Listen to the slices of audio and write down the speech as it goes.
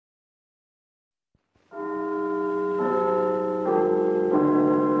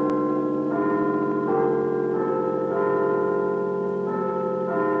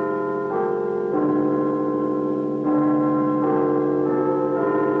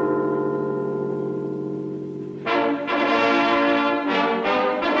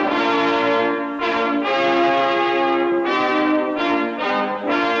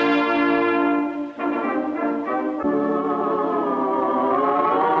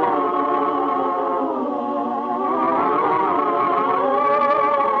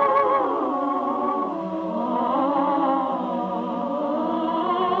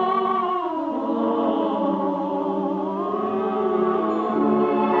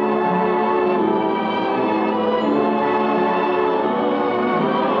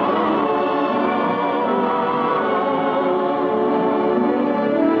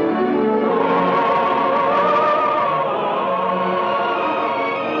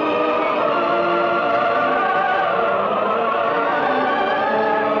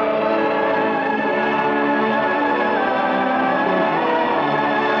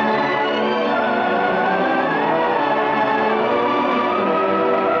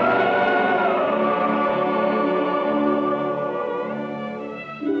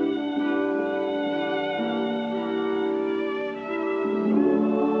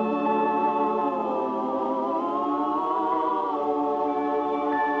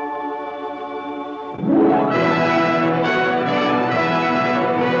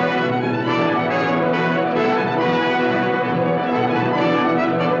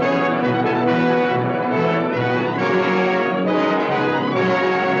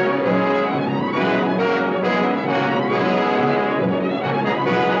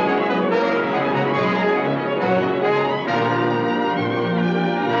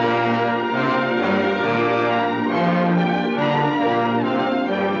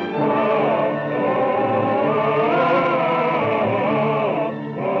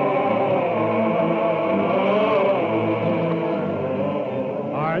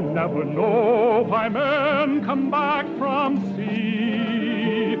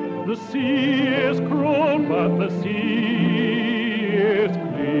The sea is cruel, but the sea is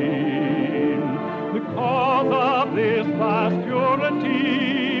clean. The cause of this vast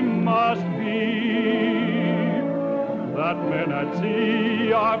purity must be that men at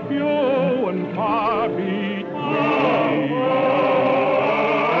sea are few and far between.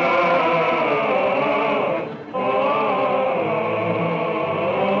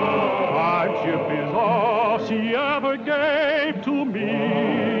 Hardship is all she ever gave to me,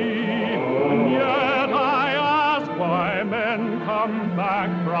 and yet I ask why men come back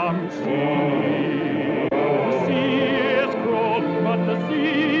from sea. The sea is cruel, but the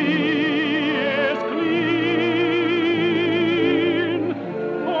sea is clean.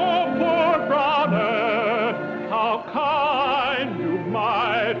 Oh, poor brother, how kind you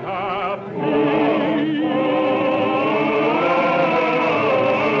might have been.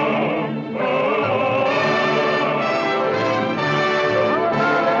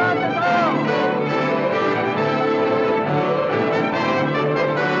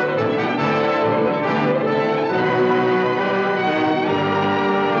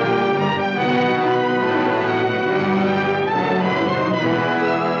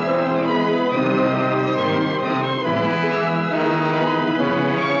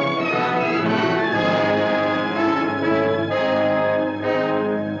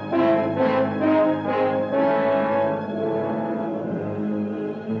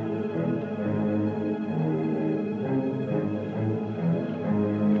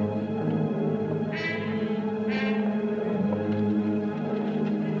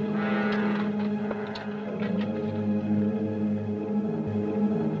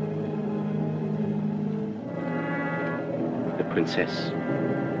 Princess,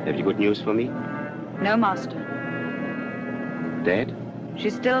 have you good news for me? No, Master. Dead? She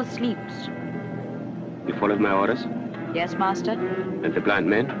still sleeps. You followed my orders? Yes, Master. And the blind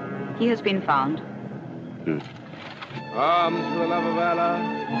man? He has been found. Arms for the love of Allah.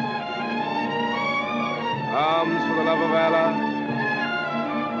 Arms for the love of Allah.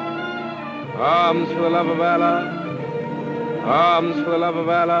 Arms for the love of Allah. Arms for the love of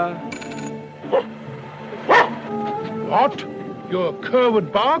Allah. What? Your cur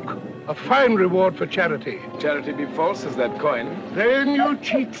would bark? A fine reward for charity. Charity be false as that coin. Then you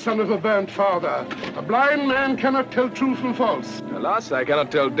cheat, son of a burnt father. A blind man cannot tell true from false. Alas, I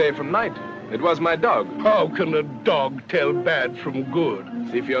cannot tell day from night. It was my dog. How can a dog tell bad from good?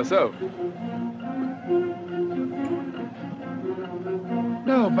 See for yourself.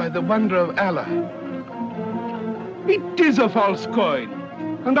 Now, by the wonder of Allah, it is a false coin,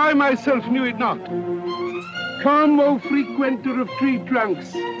 and I myself knew it not. Come, O frequenter of tree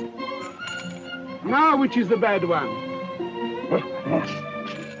trunks. Now, which is the bad one?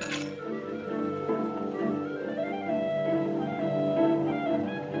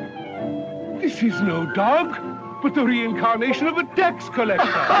 This is no dog, but the reincarnation of a tax collector.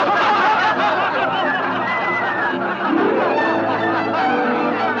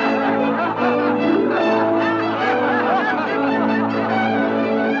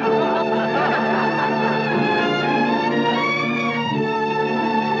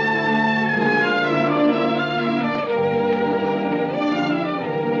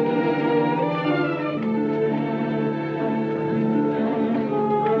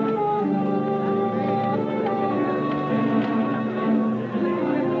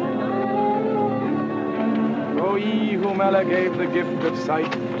 Allah gave the gift of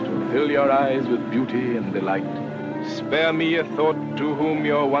sight to fill your eyes with beauty and delight. Spare me a thought to whom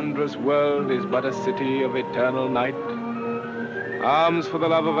your wondrous world is but a city of eternal night. Arms for the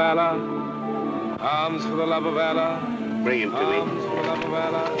love of Allah. Arms for the love of Allah. Bring him to me. Arms for the love of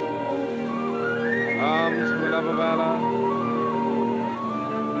Allah. Arms for the love of Allah.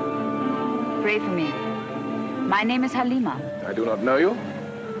 Pray for me. My name is Halima. I do not know you.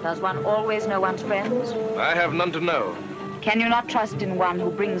 Does one always know one's friends? I have none to know. Can you not trust in one who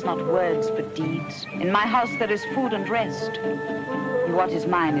brings not words but deeds? In my house there is food and rest. And what is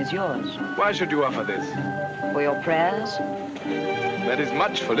mine is yours. Why should you offer this? For your prayers? That is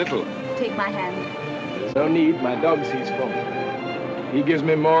much for little. Take my hand. There's no need. My dog sees for me. He gives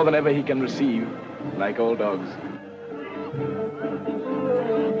me more than ever he can receive, like all dogs.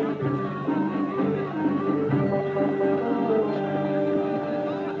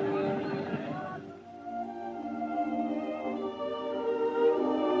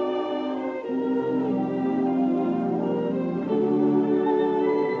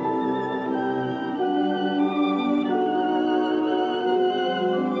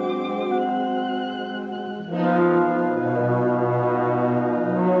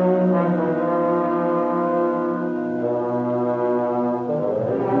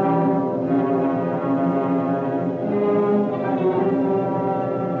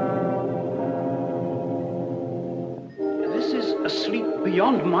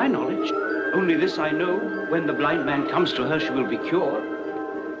 this I know. When the blind man comes to her, she will be cured.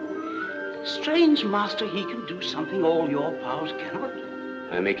 Strange, master, he can do something all your powers cannot.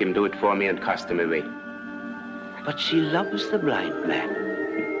 I make him do it for me and cast him away. But she loves the blind man.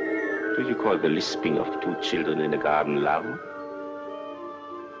 Do you call the lisping of two children in a garden love?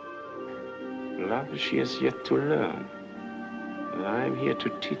 Love she has yet to learn. And I'm here to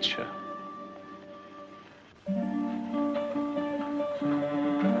teach her.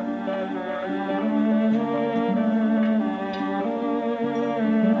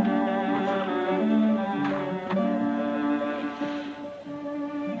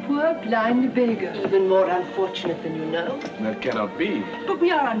 Blind beggar. Even more unfortunate than you know. That cannot be. But we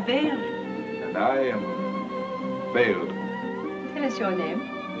are unveiled. And I am veiled. Tell us your name.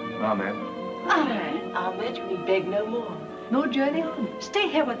 Ahmed. Ahmed, you need beg no more. No journey on. Stay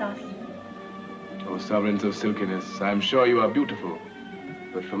here with us. O sovereigns of silkiness, I am sure you are beautiful.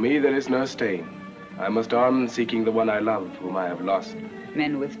 But for me, there is no staying. I must on seeking the one I love, whom I have lost.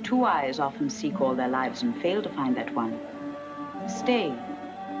 Men with two eyes often seek all their lives and fail to find that one. Stay.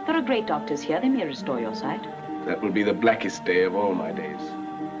 There are great doctors here. They may restore your sight. That will be the blackest day of all my days.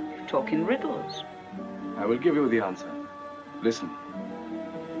 You talk in riddles. I will give you the answer. Listen.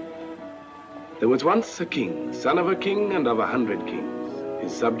 There was once a king, son of a king and of 100 kings.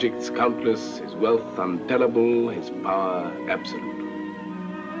 His subjects countless, his wealth untellable, his power absolute.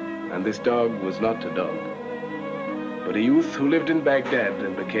 And this dog was not a dog, but a youth who lived in Baghdad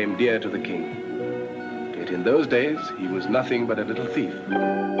and became dear to the king. Yet in those days, he was nothing but a little thief.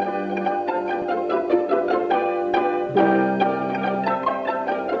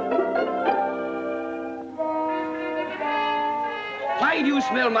 Why do you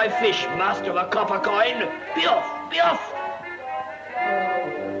smell my fish, master of a copper coin? Be off, be off!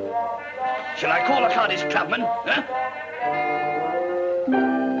 Shall I call a Cardiff clubman, huh?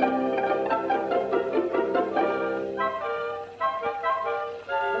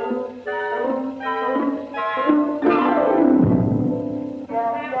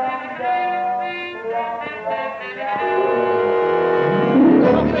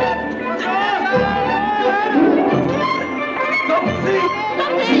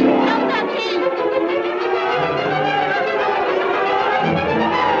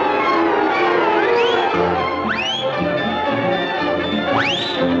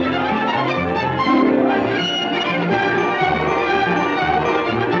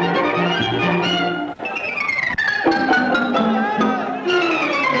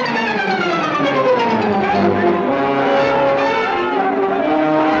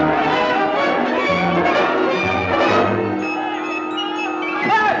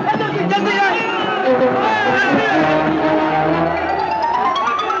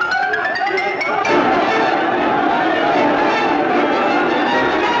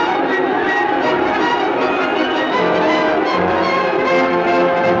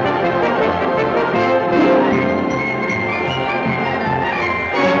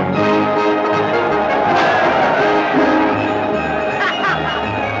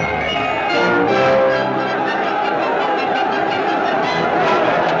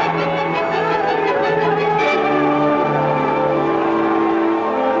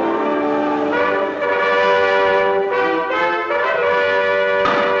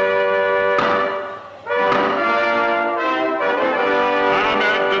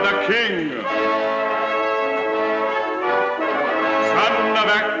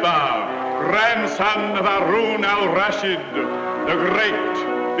 Grandson of Harun al-Rashid, the great,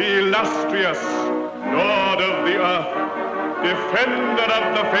 the illustrious, Lord of the earth, defender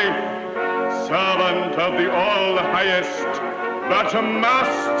of the faith, servant of the all-highest, but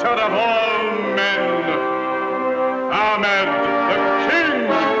master of all men, Ahmed the King.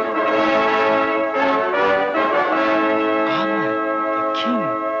 Ahmed the King.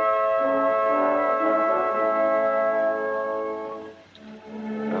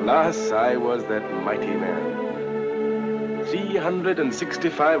 Alas, I was that mighty man.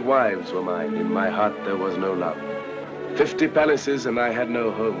 365 wives were mine. In my heart there was no love. 50 palaces and I had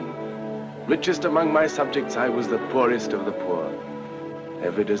no home. Richest among my subjects, I was the poorest of the poor.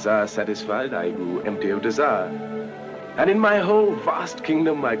 Every desire satisfied, I grew empty of desire. And in my whole vast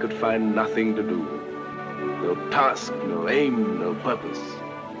kingdom, I could find nothing to do. No task, no aim, no purpose.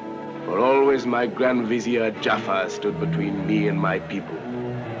 For always my Grand Vizier Jafar stood between me and my people.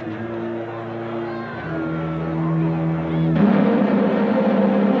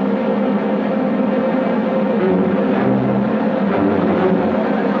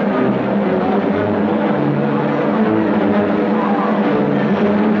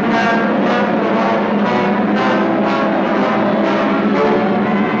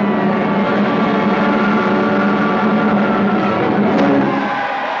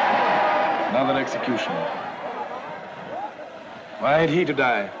 execution. Why had he to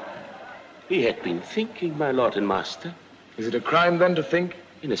die? He had been thinking, my lord and master. Is it a crime, then, to think?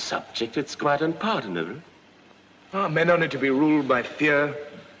 In a subject that's quite unpardonable. Are men only to be ruled by fear?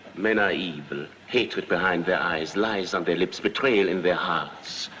 Men are evil. Hatred behind their eyes, lies on their lips, betrayal in their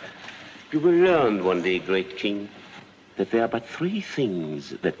hearts. You will learn one day, great king, that there are but three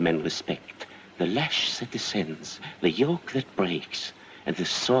things that men respect. The lash that descends, the yoke that breaks, and the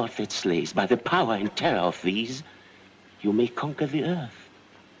sword that slays. By the power and terror of these, you may conquer the earth.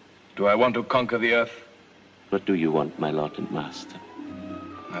 Do I want to conquer the earth? What do you want, my lord and master?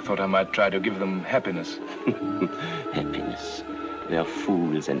 I thought I might try to give them happiness. Happiness. They are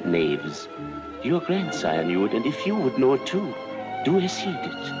fools and knaves. Your grandsire knew it, and if you would know it too, do as he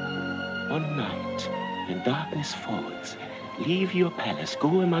did. One night, when darkness falls, leave your palace,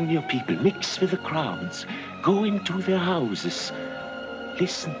 go among your people, mix with the crowds, go into their houses.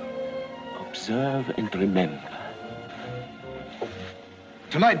 Listen, observe, and remember.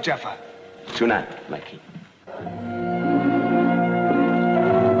 Tonight, Jaffa. Tonight, my king.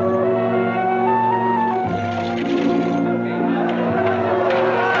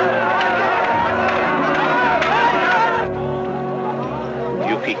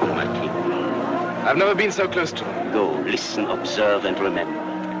 You people, my king. I've never been so close to them. Go, listen, observe, and remember.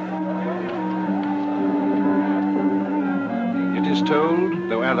 It is told,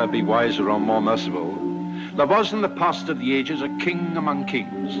 though Allah be wiser or more merciful, there was in the past of the ages a king among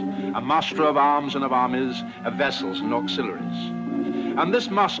kings, a master of arms and of armies, of vessels and auxiliaries. And this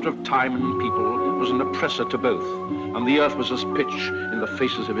master of time and people was an oppressor to both, and the earth was as pitch in the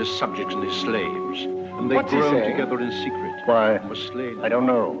faces of his subjects and his slaves. And they groaned together in secret. Why, and were slain. I don't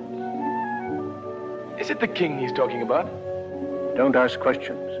know. Is it the king he's talking about? Don't ask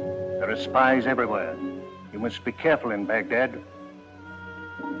questions. There are spies everywhere. You must be careful in Baghdad.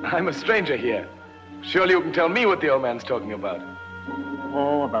 I'm a stranger here. Surely you can tell me what the old man's talking about.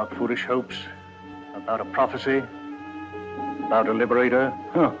 Oh, about foolish hopes, about a prophecy, about a liberator.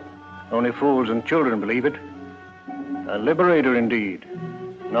 Huh. Only fools and children believe it. A liberator indeed.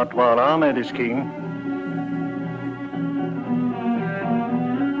 Not while Ahmed is king.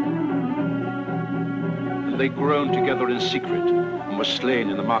 And they groaned together in secret and were slain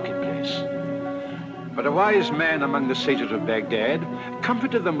in the marketplace. But a wise man among the sages of Baghdad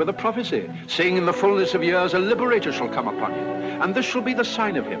comforted them with a prophecy, saying, in the fullness of years a liberator shall come upon you, and this shall be the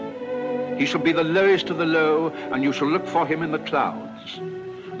sign of him. He shall be the lowest of the low, and you shall look for him in the clouds.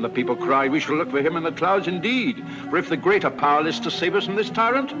 And the people cried, we shall look for him in the clouds indeed, for if the greater power is to save us from this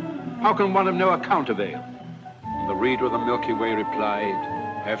tyrant, how can one of no account avail? And the reader of the Milky Way replied,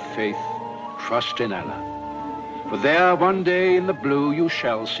 have faith, trust in Allah. For there one day in the blue you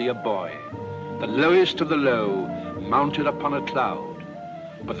shall see a boy, the lowest of the low, mounted upon a cloud.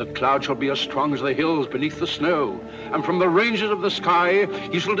 But the cloud shall be as strong as the hills beneath the snow, and from the ranges of the sky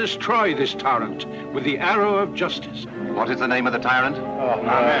he shall destroy this tyrant with the arrow of justice. What is the name of the tyrant?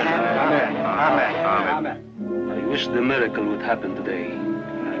 Amen. Amen. Amen. I wish the miracle would happen today.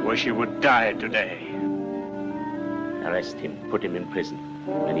 I wish he would die today. Arrest him, put him in prison.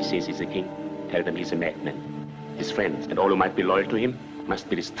 When he says he's a king, tell them he's a madman. His friends and all who might be loyal to him must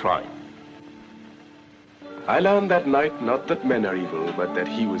be destroyed. I learned that night not that men are evil, but that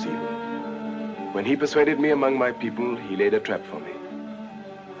he was evil. When he persuaded me among my people, he laid a trap for me.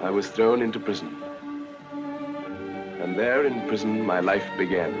 I was thrown into prison. And there in prison my life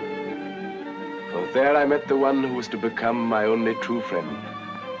began. For there I met the one who was to become my only true friend.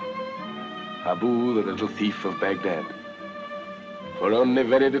 Abu, the little thief of Baghdad. For only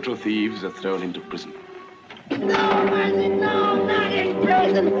very little thieves are thrown into prison. No, mercy, no, not in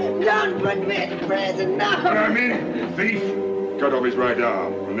prison. Don't put me in prison, no. What I mean, thief. Cut off his right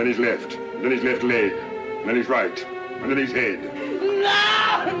arm, and then his left, and then his left leg, and then his right, and then his head.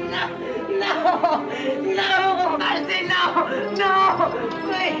 No, mercy, no,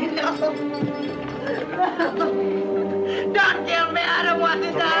 please, no. Don't kill me, I don't want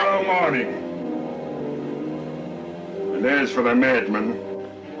to die. Tomorrow morning. And as for the madman,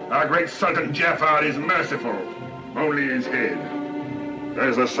 our great Sultan Jafar is merciful, only his head,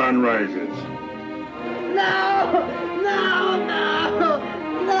 as the sun rises. No.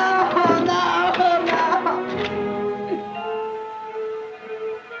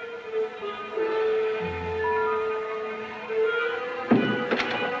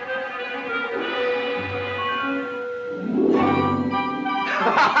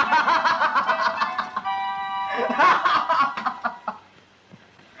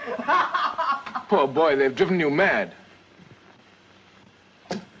 Poor boy, they've driven you mad.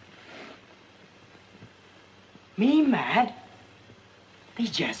 Me mad? They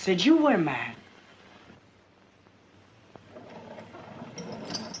just said you were mad.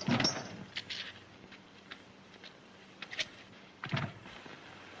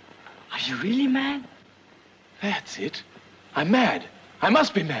 That's it. I'm mad. I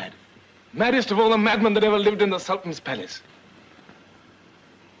must be mad. Maddest of all the madmen that ever lived in the Sultan's palace.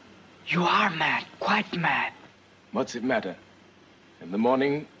 You are mad, quite mad. What's it matter? In the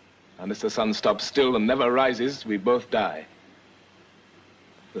morning, unless the sun stops still and never rises, we both die.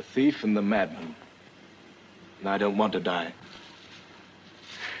 The thief and the madman. And I don't want to die.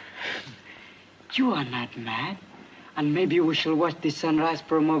 You are not mad. And maybe we shall watch the sunrise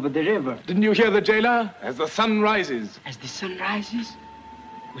from over the river. Didn't you hear the jailer? As the sun rises. As the sun rises,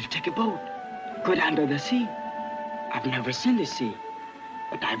 we'll take a boat, go down to the sea. I've never seen the sea,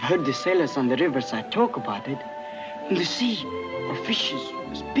 but I've heard the sailors on the riverside talk about it. In the sea are fishes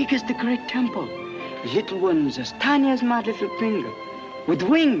as big as the great temple, little ones as tiny as my little finger, with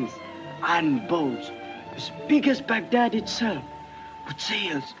wings, and boats as big as Baghdad itself, with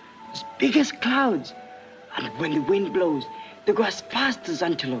sails as big as clouds. And when the wind blows, they go as fast as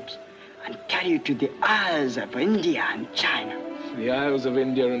antelopes and carry you to the Isles of India and China. The Isles of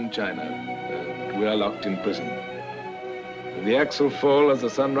India and China. We are locked in prison. The axe will fall as the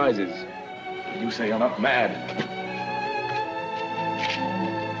sun rises. You say you're not mad.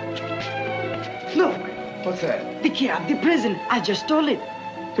 Look! What's that? The key of the prison. I just stole it.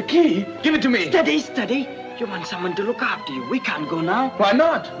 The key? Give it to me. Steady, steady. You want someone to look after you. We can't go now. Why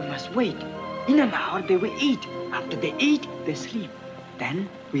not? We must wait. In an hour, they will eat. After they eat, they sleep. Then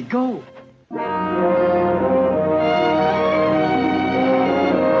we go.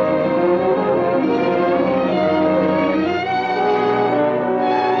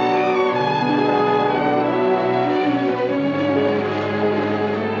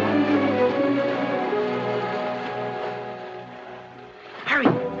 Hurry,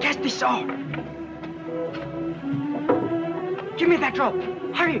 catch the saw. Give me that rope.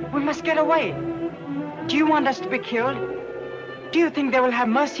 Hurry, we must get away. Do you want us to be killed? Do you think they will have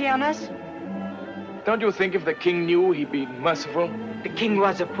mercy on us? Don't you think if the king knew, he'd be merciful? The king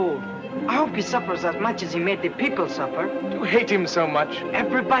was a fool. I hope he suffers as much as he made the people suffer. You hate him so much.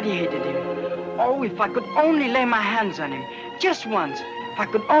 Everybody hated him. Oh, if I could only lay my hands on him, just once. If I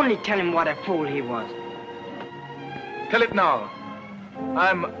could only tell him what a fool he was. Tell it now.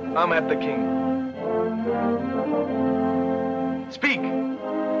 I'm at the king. Speak.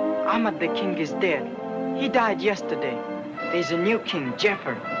 Ahmad the king is dead. He died yesterday. There's a new king,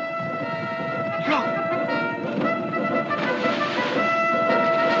 Jafar. Look!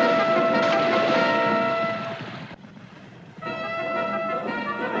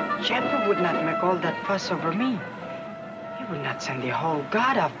 Jafar would not make all that fuss over me. He would not send the whole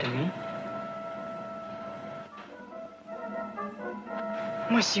guard after me.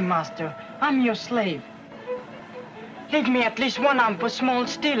 Mercy, master, I'm your slave. Leave me at least one arm for small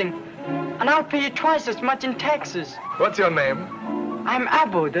stealing, and I'll pay you twice as much in taxes. What's your name? I'm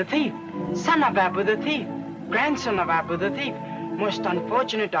Abu the thief, son of Abu the thief, grandson of Abu the thief, most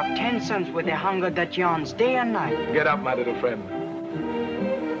unfortunate of 10 sons with a hunger that yawns day and night. Get up, my little friend.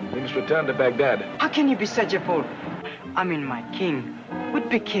 We must return to Baghdad. How can you be such a fool? I mean, my king would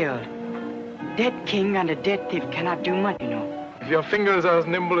be killed. Dead king and a dead thief cannot do much, you know. If your fingers are as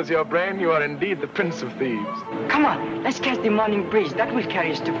nimble as your brain, you are indeed the prince of thieves. Come on, let's catch the morning breeze. That will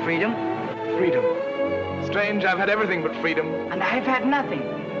carry us to freedom. Freedom. Strange, I've had everything but freedom. And I've had nothing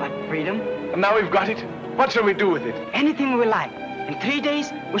but freedom. And now we've got it. What shall we do with it? Anything we like. In 3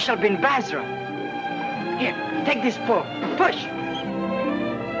 days, we shall be in Basra. Here, take this pull. Push.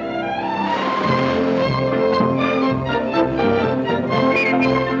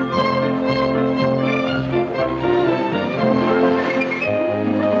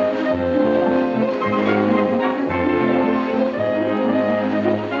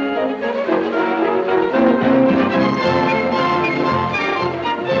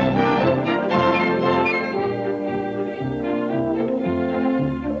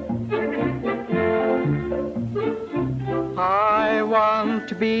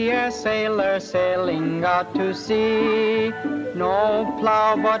 To be a sailor sailing out to sea. No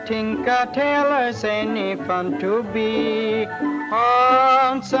plow but tinker tailors any fun to be.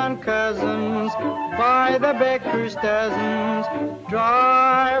 Aunts and cousins by the baker's dozens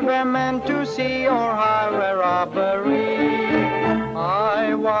drive a man to sea or highway robbery.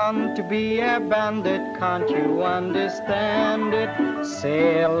 I want to be a bandit, can't you understand it?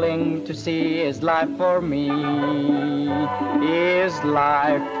 Sailing to sea is life for me, is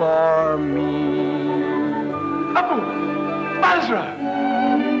life for me. Abu! Basra!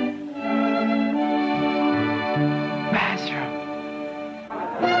 Basra.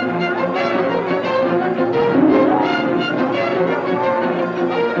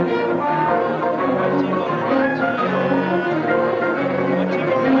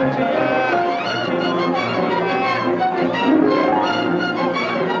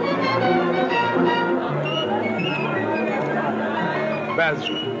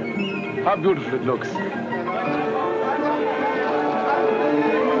 Smaz. How beautiful it looks. How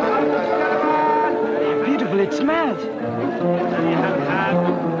beautiful it smells.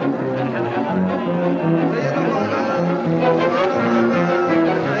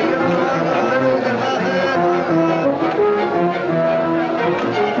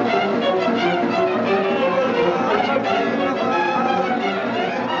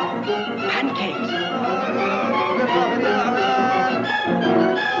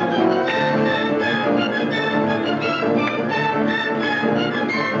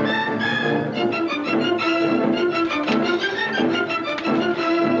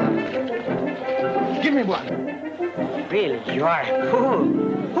 Give me one. Really, you are a fool.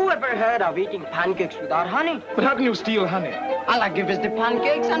 Who ever heard of eating pancakes without honey? But how can you steal honey? Allah give us the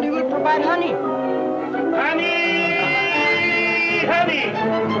pancakes and he will provide honey. Honey! Honey!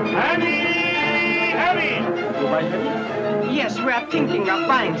 Honey! Honey! You buy honey? Yes, we are thinking of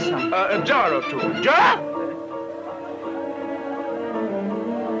buying some. A jar or two. Jar?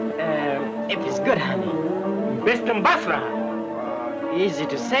 If it's good honey. Best in Basra. Easy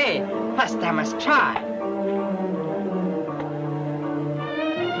to say. First I must try.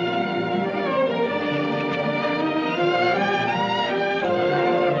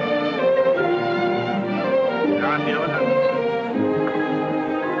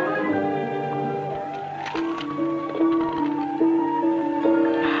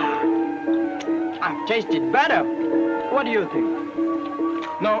 I've tasted better. What do you think?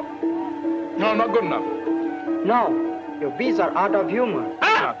 No. No, not good enough. No, your bees are out of humor.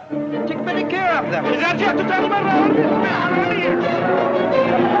 Ah! Take better care of them. Is that yet to tell them around?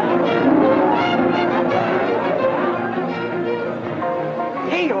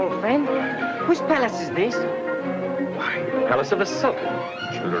 Hey, old friend. Whose palace is this? Why, the palace of a sultan.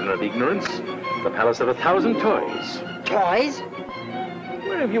 Children of ignorance. The palace of 1,000 toys. Toys?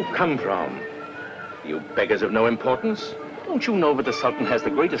 Where have you come from? You beggars of no importance. Don't you know that the Sultan has the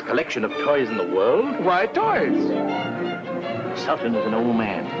greatest collection of toys in the world? Why toys? The Sultan is an old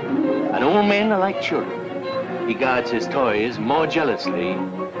man. And old men are like children. He guards his toys more jealously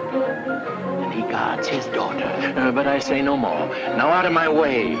than he guards his daughter. But I say no more. Now out of my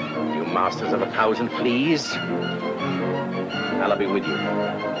way, you masters of 1,000 fleas. I'll be with you,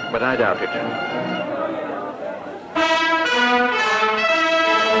 but I doubt it.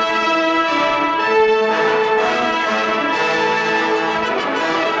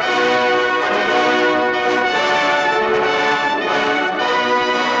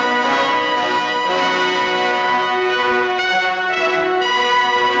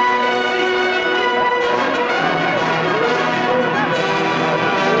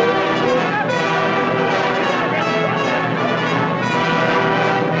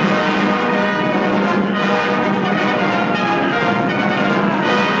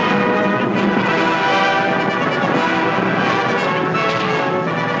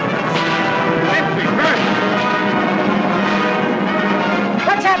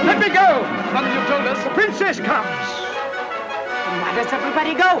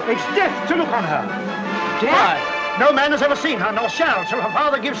 It's death to look on her. Death? Why? No man has ever seen her, nor shall, till her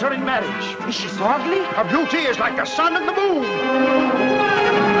father gives her in marriage. Is she so ugly? Her beauty is like the sun and the moon.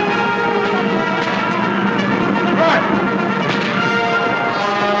 Right.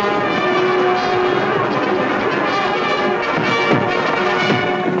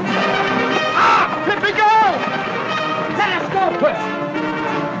 Let me go! Let us go! Where?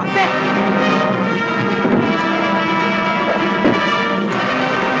 Up there!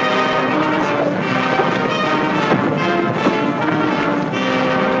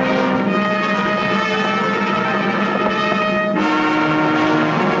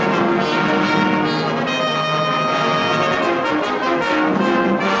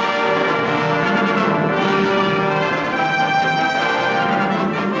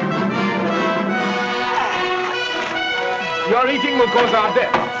 Your eating will cause our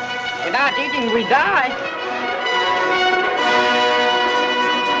death. Without eating, we die.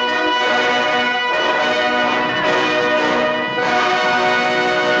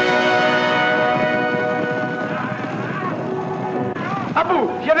 Abu,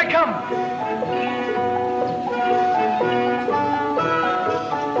 here they come.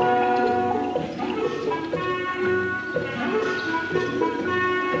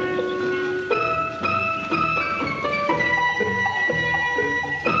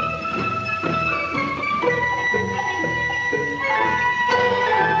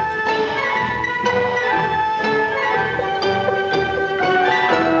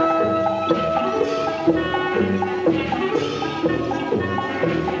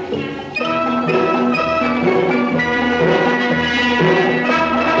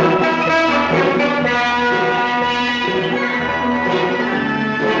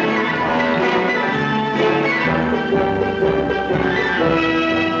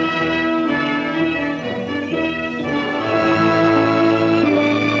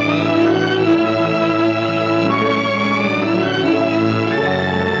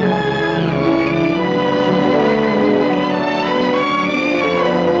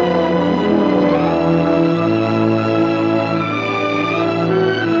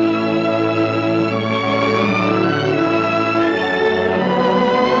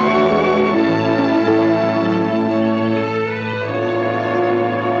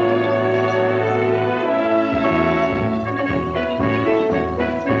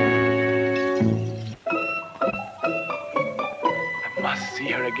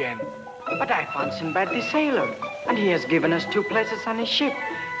 found Sinbad the sailor, and he has given us 2 places on his ship.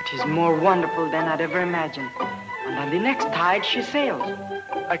 It is more wonderful than I'd ever imagined. And on the next tide, she sails.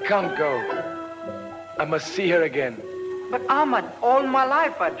 I can't go. I must see her again. But Ahmad, all my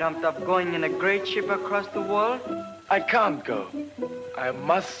life I dreamt of going in a great ship across the world. I can't go. I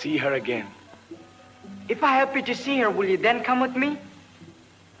must see her again. If I help you to see her, will you then come with me?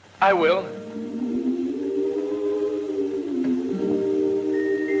 I will.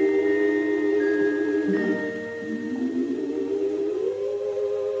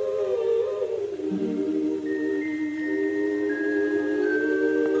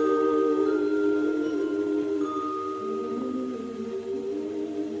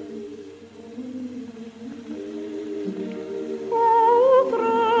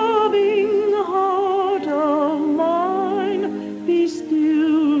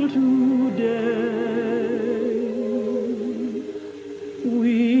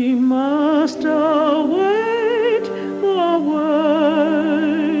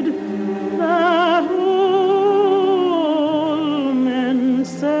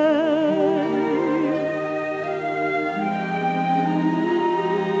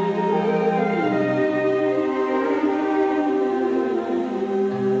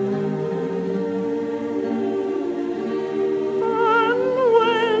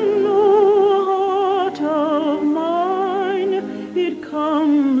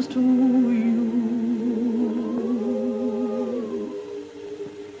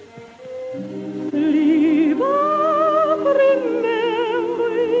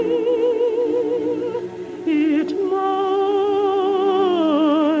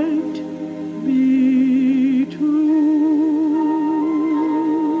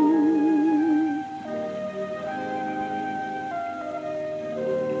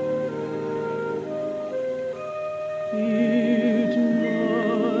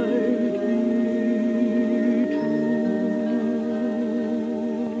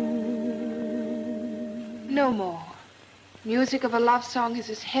 The music of a love song is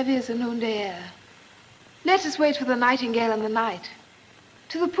as heavy as the noonday air. Let us wait for the nightingale in the night.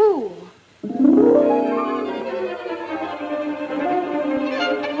 To the pool.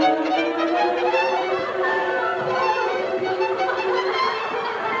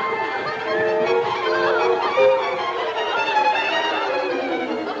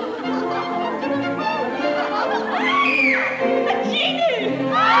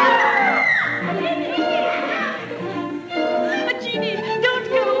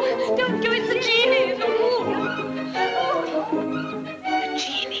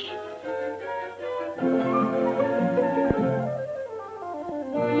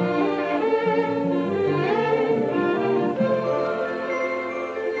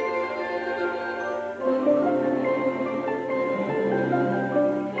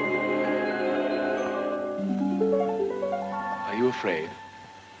 Afraid?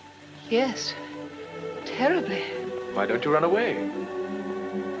 Yes, terribly. Why don't you run away?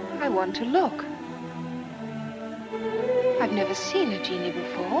 I want to look. I've never seen a genie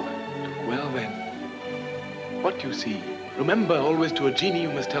before. Well then, what do you see? Remember, always to a genie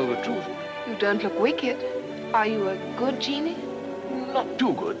you must tell the truth. You don't look wicked. Are you a good genie? Not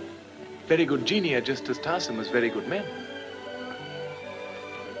too good. Very good genie are just as tiresome as very good men.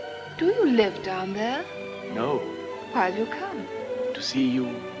 Do you live down there? No. Why have you come? To see you.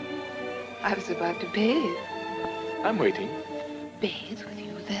 I was about to bathe. I'm waiting. Bathe with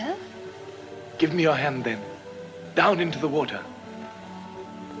you there? Give me your hand then. Down into the water.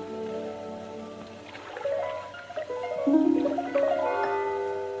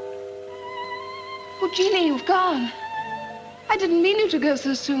 Oh, Jeannie, you've gone. I didn't mean you to go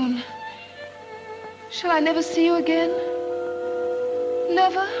so soon. Shall I never see you again?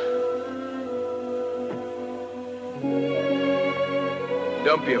 Never?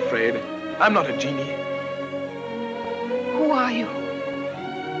 Don't be afraid. I'm not a genie. Who are you?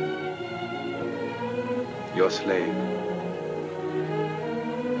 Your slave.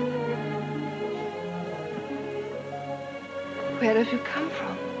 Where have you come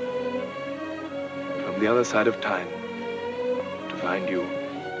from? From the other side of time. To find you.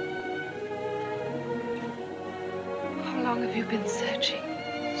 How long have you been searching?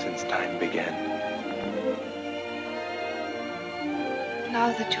 Since time began.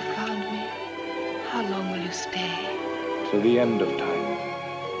 Now that you found me, how long will you stay? Till the end of time.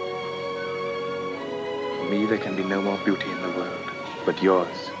 For me, there can be no more beauty in the world, but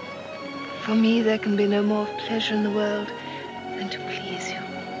yours. For me, there can be no more pleasure in the world than to please you.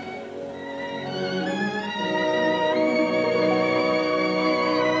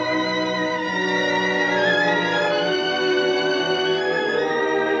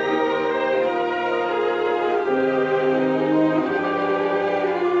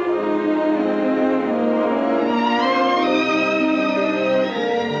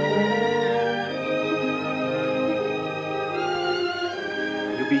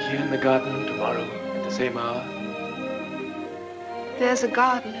 garden tomorrow at the same hour? There's a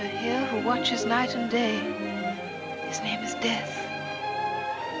gardener here who watches night and day. His name is Death.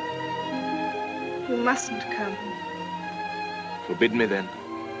 You mustn't come. Forbid me then.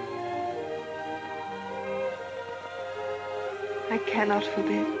 I cannot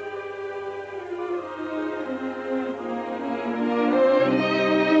forbid.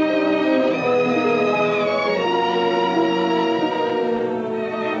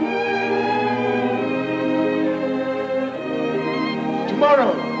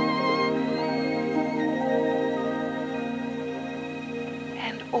 Tomorrow.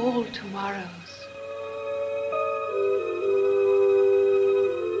 And all tomorrows.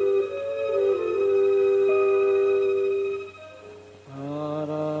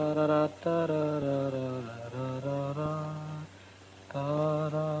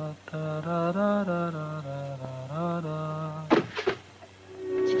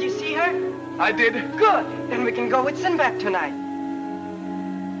 Did you see her? I did. Good. Then we can go with Sinbad tonight.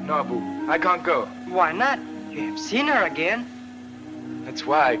 No, Abu, I can't go. Why not? You have seen her again. That's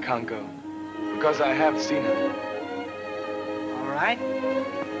why I can't go. Because I have seen her. All right.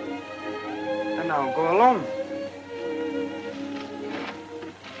 Then I'll go alone.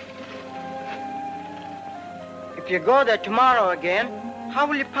 If you go there tomorrow again, how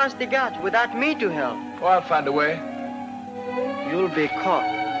will you pass the guards without me to help? Oh, I'll find a way. You'll be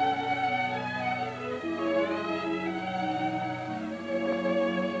caught.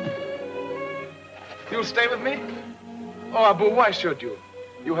 You'll stay with me? Oh, Abu, why should you?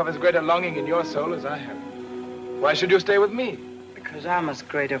 You have as great a longing in your soul as I have. Why should you stay with me? Because I'm as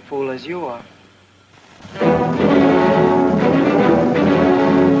great a fool as you are.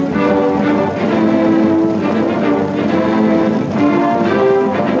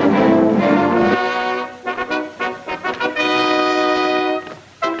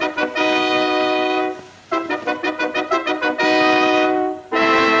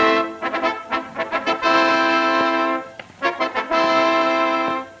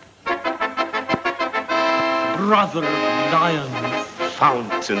 Brother of lions,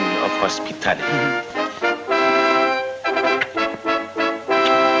 fountain of hospitality.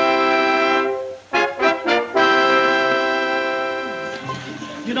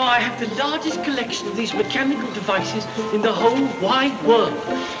 You know, I have the largest collection of these mechanical devices in the whole wide world.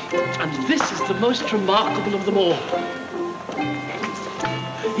 And this is the most remarkable of them all.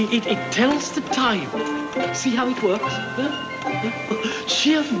 It tells the time. See how it works? Huh?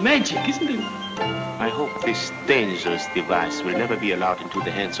 Sheer magic, isn't it? I hope this dangerous device will never be allowed into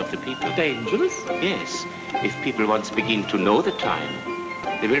the hands of the people. Dangerous? Yes. If people once begin to know the time,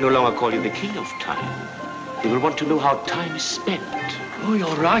 they will no longer call you the king of time. They will want to know how time is spent. Oh,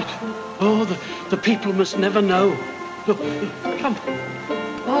 you're right. Oh, the people must never know. Look, come.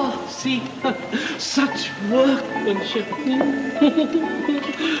 Oh, see, such workmanship.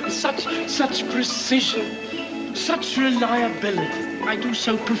 such precision, such reliability. I do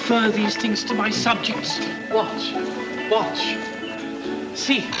so prefer these things to my subjects. Watch.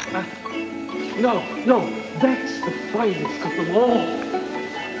 See, no, that's the finest of them all.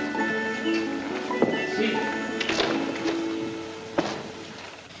 See.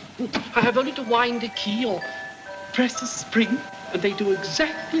 I have only to wind a key or press a spring, and they do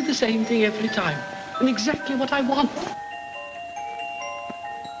exactly the same thing every time, and exactly what I want.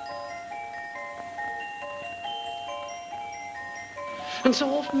 And so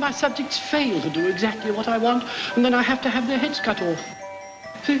often my subjects fail to do exactly what I want, and then I have to have their heads cut off.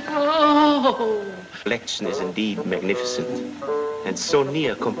 See? Oh! Collection is indeed magnificent, and so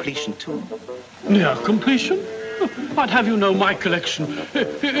near completion too. Near completion? I'd have you know my collection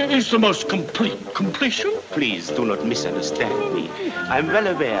is the most complete completion. Please do not misunderstand me. I'm well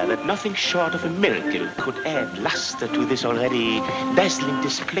aware that nothing short of a miracle could add luster to this already dazzling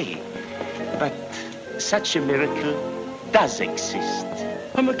display. But such a miracle does exist.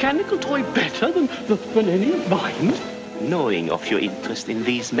 A mechanical toy better than any of mine? Knowing of your interest in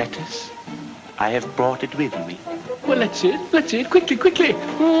these matters, I have brought it with me. Well, let's see it. Quickly.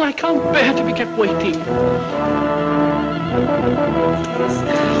 Oh, I can't bear to be kept waiting.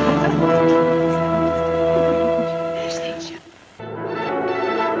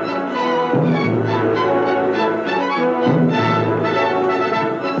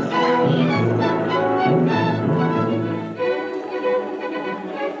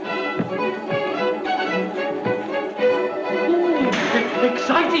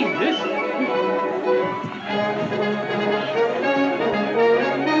 Exciting, this.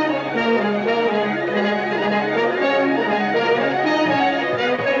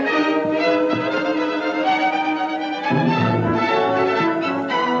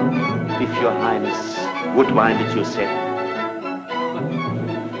 would wind it yourself.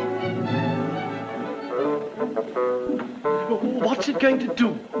 What's it going to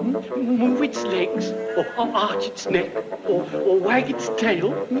do? Move its legs, or arch its neck, or wag its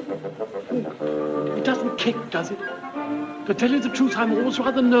tail? It doesn't kick, does it? To tell you the truth, I'm always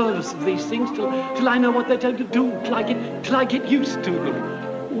rather nervous of these things till I know what they're going to do, till I get used to them.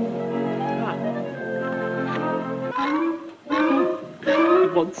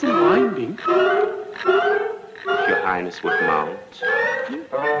 It wants some winding. If your Highness would mount.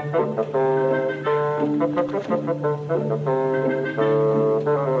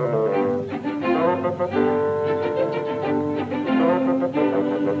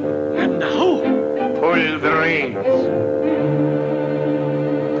 And now, pull the reins.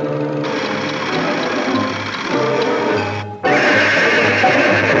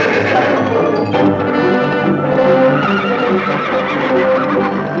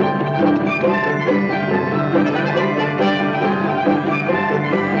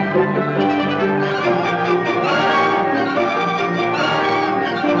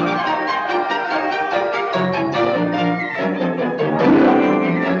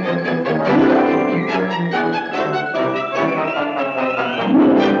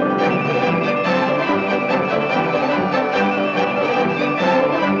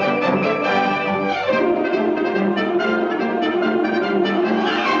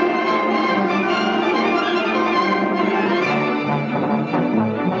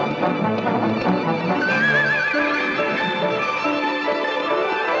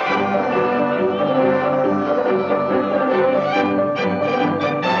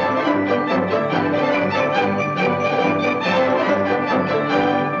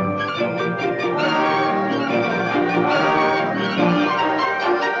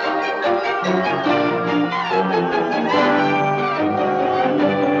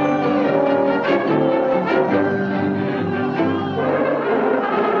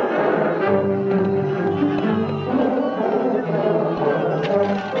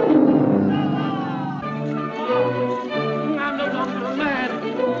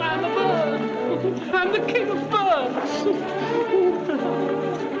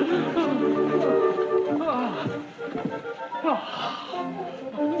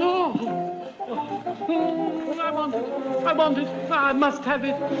 I must have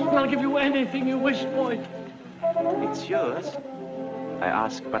it. I'll give you anything you wish for it. It's yours. I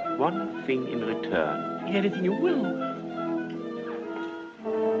ask but one thing in return. Anything you will.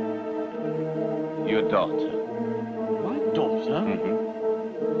 Your daughter. My daughter? Mm-hmm.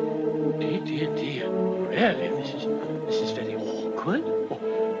 Dear. Really, this is very awkward.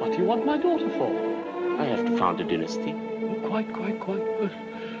 What do you want my daughter for? I have to found a dynasty. Oh, quite.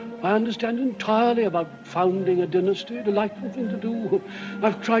 I understand entirely about founding a dynasty. A delightful thing to do.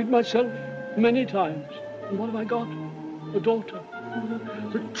 I've tried myself many times. And what have I got? A daughter.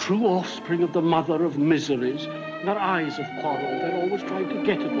 The true offspring of the mother of miseries. Their eyes have quarreled. They're always trying to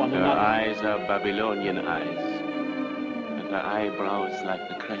get at one another. Her eyes are Babylonian eyes. And her eyebrows like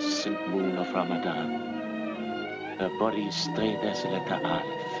the crescent moon of Ramadan. Her body is straight as the letter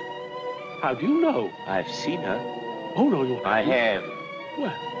Aleph. How do you know? I've seen her. Oh, no, you haven't. I have.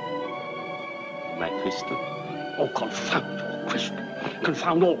 Where? My crystal. Oh, confound all crystal.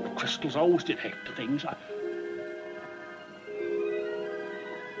 Confound all crystals. I always detect things. Are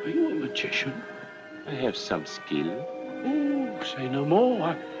you a magician? I have some skill. Oh, say no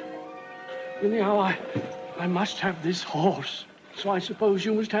more. Anyhow, I must have this horse. So I suppose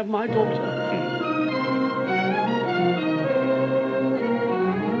you must have my daughter.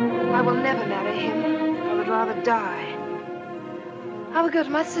 I will never marry him. I would rather die. I will go to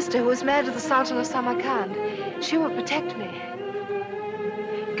my sister, who is married to the Sultan of Samarkand. She will protect me.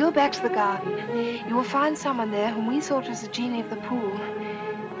 Go back to the garden. You will find someone there whom we thought was the genie of the pool.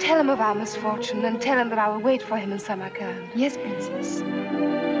 Tell him of our misfortune and tell him that I will wait for him in Samarkand. Yes, Princess.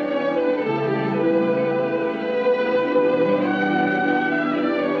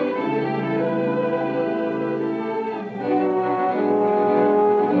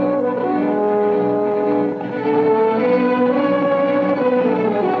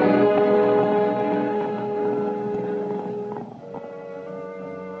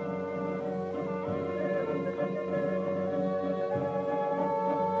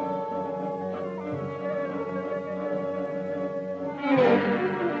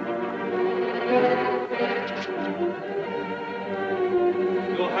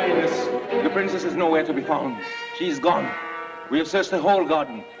 Nowhere to be found. She's gone. We have searched the whole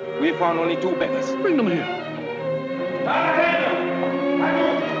garden. We have found only 2 beggars. Bring them here.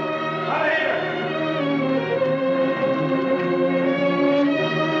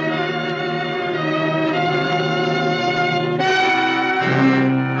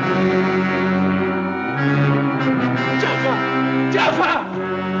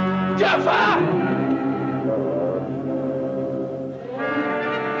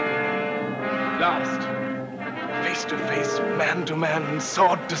 man to man,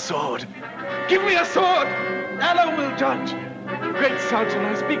 sword to sword. Give me a sword! Allah will judge. Great Sultan,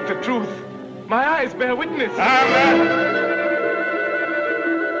 I speak the truth. My eyes bear witness.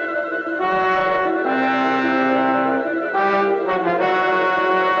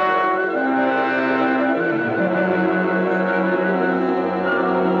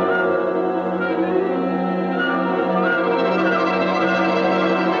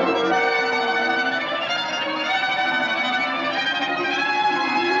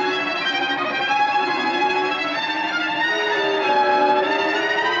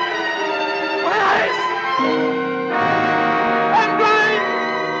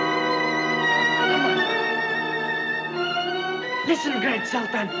 Listen, great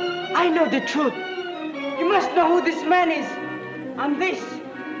Sultan. I know the truth. You must know who this man is. And this.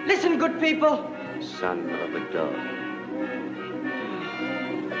 Listen, good people. Son of a dog.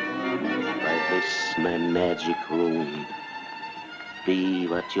 By this my magic rule, be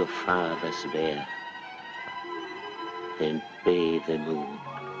what your fathers were, and obey the moon.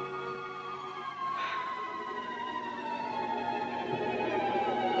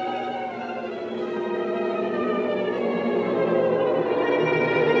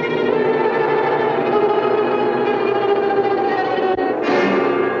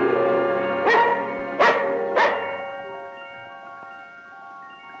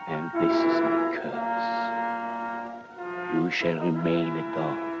 And this is my curse. You shall remain a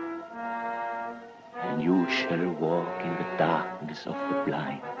dog, and you shall walk in the darkness of the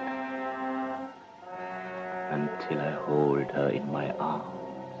blind until I hold her in my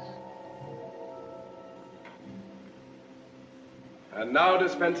arms. And now,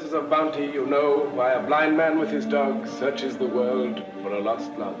 dispensers of bounty, you know why a blind man with his dog searches the world for a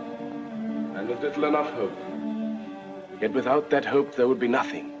lost love, and with little enough hope. Yet without that hope, there would be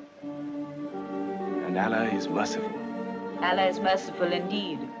nothing. And Allah is merciful. Allah is merciful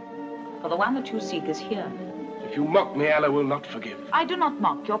indeed, for the one that you seek is here. If you mock me, Allah will not forgive. I do not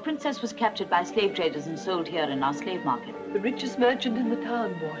mock. Your princess was captured by slave traders and sold here in our slave market. The richest merchant in the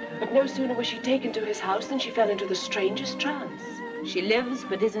town bought her. But no sooner was she taken to his house than she fell into the strangest trance. She lives,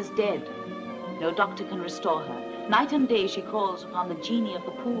 but is as dead. No doctor can restore her. Night and day she calls upon the genie of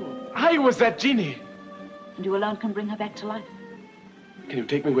the pool. I was that genie. And you alone can bring her back to life. Can you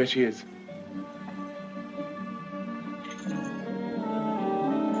take me where she is?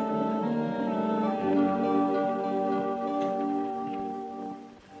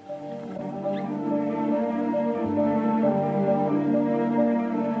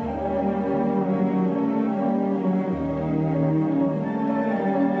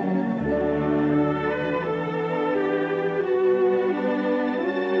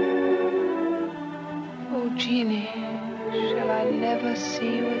 Genie, shall I never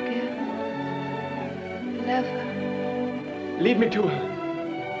see you again? Never. Lead me to her.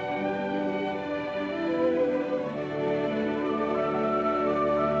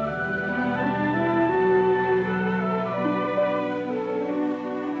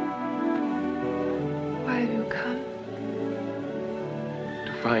 Why have you come?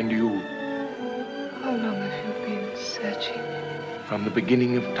 To find you. How long have you been searching? From the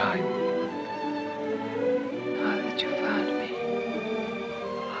beginning of time.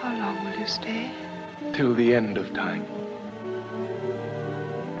 You stay? Till the end of time.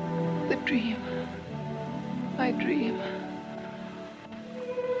 The dream. My dream.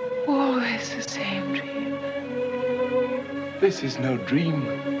 Always the same dream. This is no dream.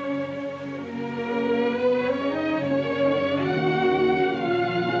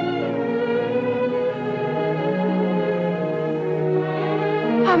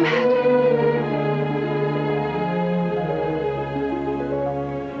 Ahmed.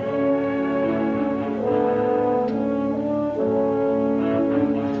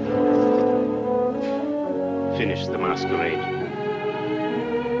 Finish the masquerade.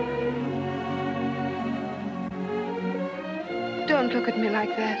 Don't look at me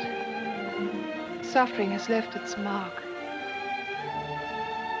like that. Suffering has left its mark.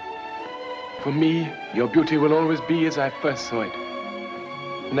 For me, your beauty will always be as I first saw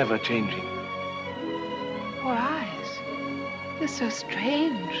it. Never changing. Your eyes, they're so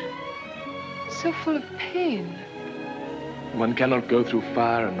strange. So full of pain. One cannot go through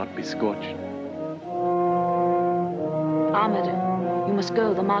fire and not be scorched. Ahmed, you must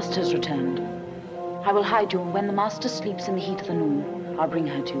go. The master's returned. I will hide you. When the master sleeps in the heat of the noon, I'll bring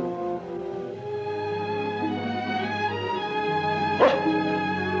her to you.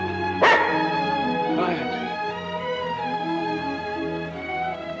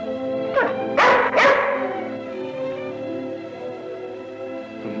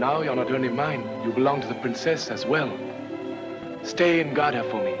 From now, you're not only mine, you belong to the princess as well. Stay and guard her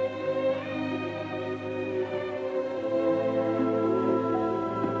for me.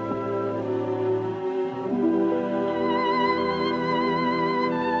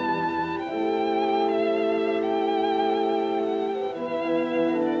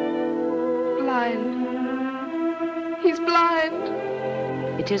 Blind. He's blind.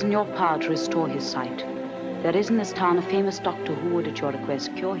 It is in your power to restore his sight. There is in this town a famous doctor who would, at your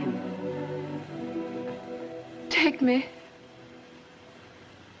request, cure him. Take me.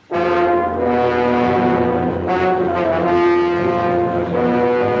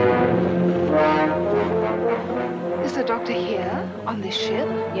 Is the doctor here, on this ship?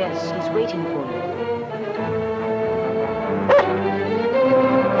 Yes, he's waiting for you.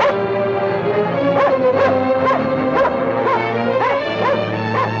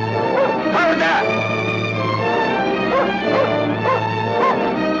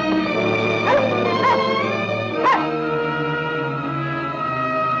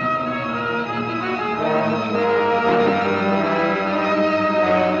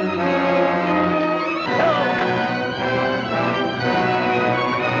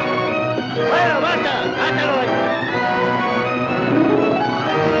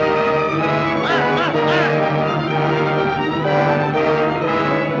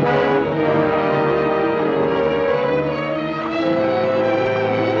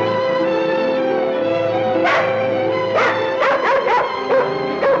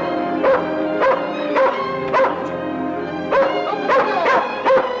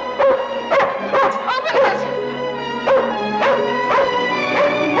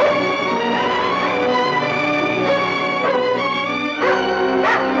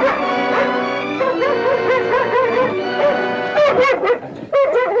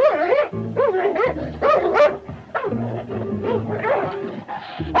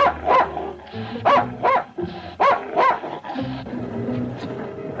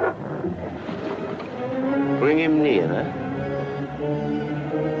 Bring him nearer.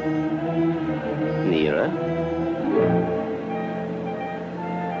 Nearer.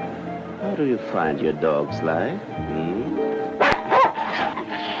 How do you find your dog's life?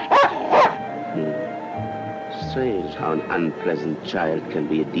 Strange how an unpleasant child can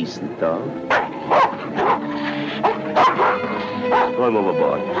be a decent dog. Throw him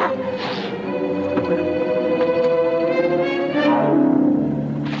overboard.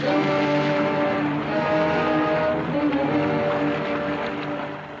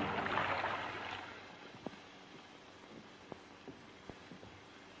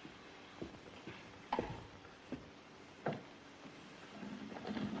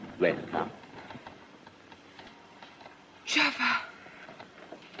 Welcome. Jaffa.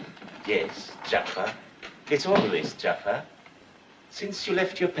 Yes, Jaffa. It's always Jaffa. Since you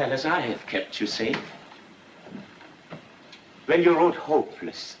left your palace, I have kept you safe. When you rode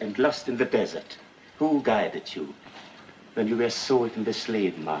hopeless and lost in the desert, who guided you? When you were sold in the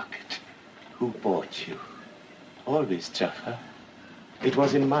slave market, who bought you? Always Jaffa. It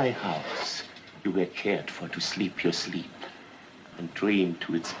was in my house you were cared for to sleep your sleep and dream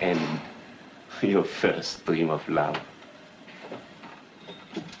to its end your first dream of love.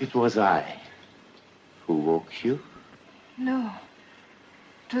 It was I who woke you. No.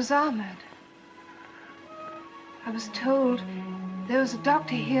 It was Ahmed. I was told there was a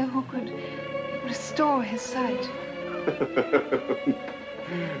doctor here who could restore his sight.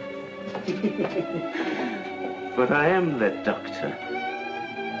 But I am that doctor.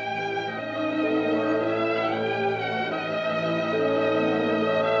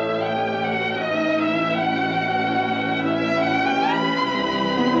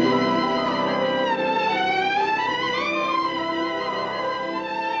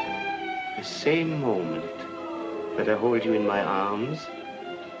 The same moment that I hold you in my arms,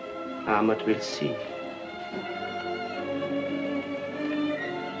 Ahmed will see.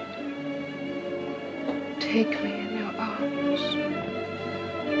 Take me in your arms.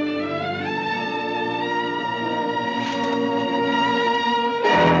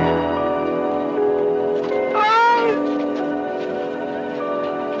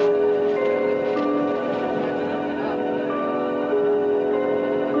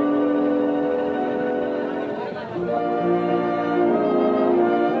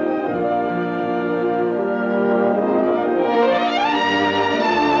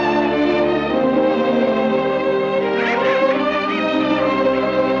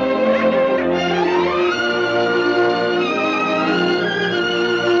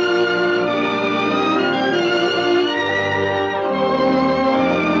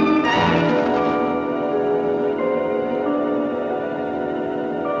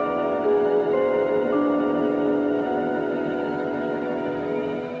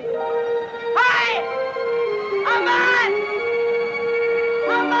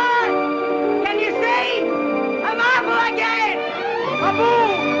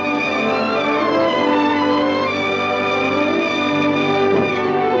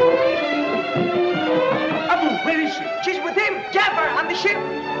 ship!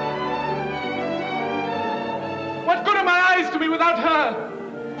 What good are my eyes to me without her?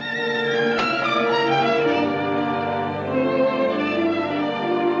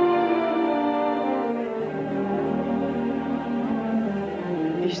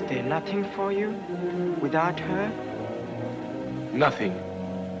 Is there nothing for you without her? Nothing.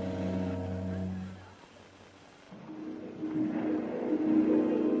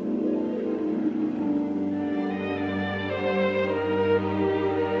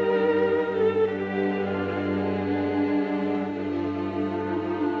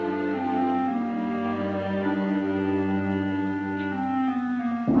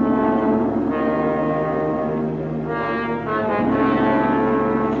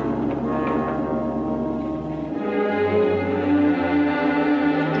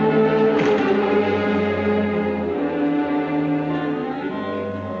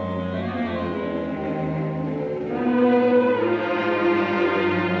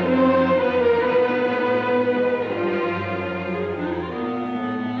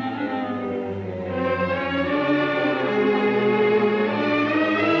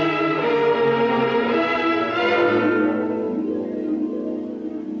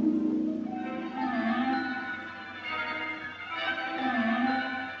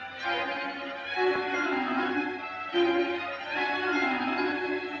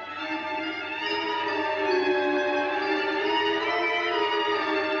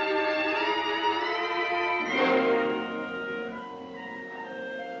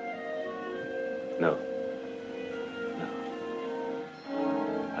 No. No.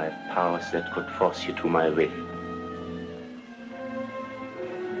 I have powers that could force you to my will.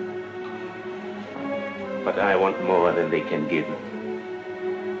 But I want more than they can give.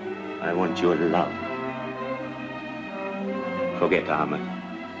 I want your love. Forget Ahmed.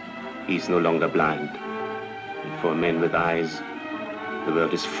 He's no longer blind. And for men with eyes, the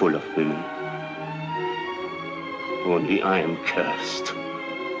world is full of women. Only I am cursed.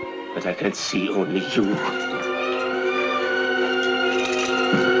 But I can see only you.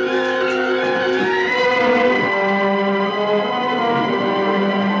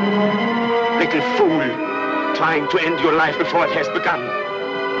 Little fool, trying to end your life before it has begun.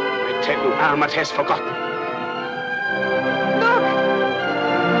 I tell you, Ahmed has forgotten. Look!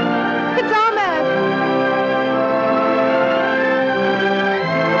 It's Ahmed!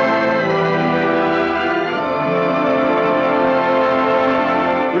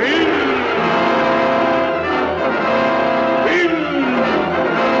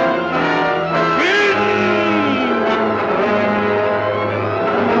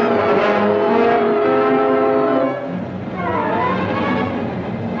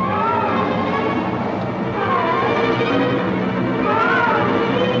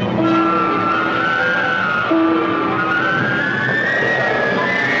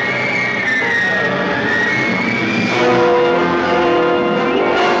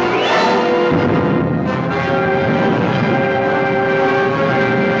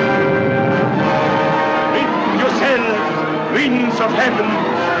 Winds of heaven,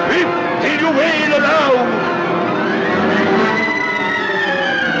 whip till you wail aloud!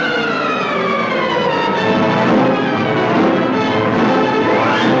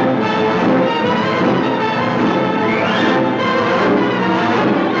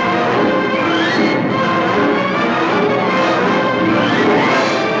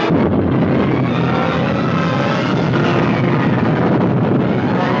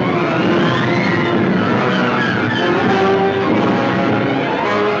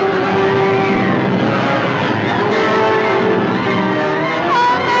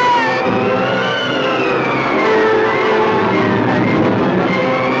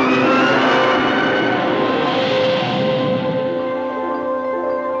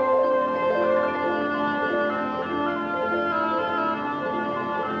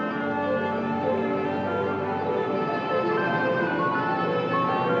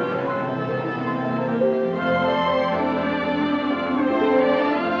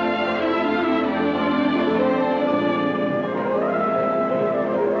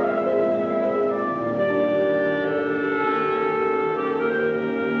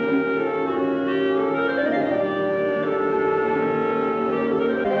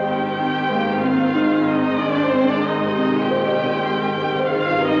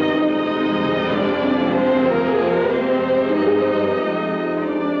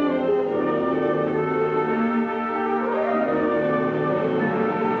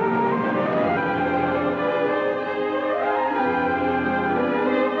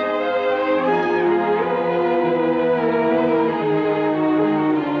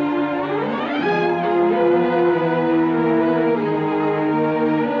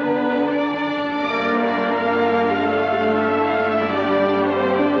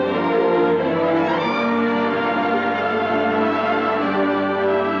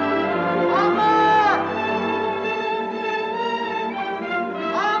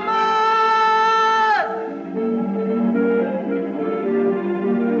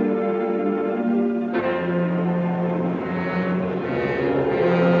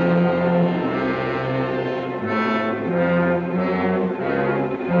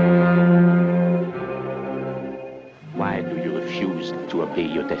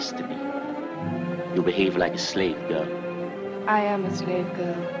 best to me. You behave like a slave girl. I am a slave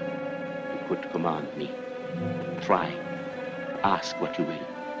girl. You could command me. Try. Ask what you will.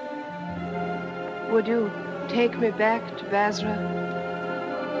 Would you take me back to Basra?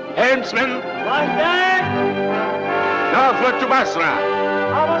 Henchmen! Northward to Basra!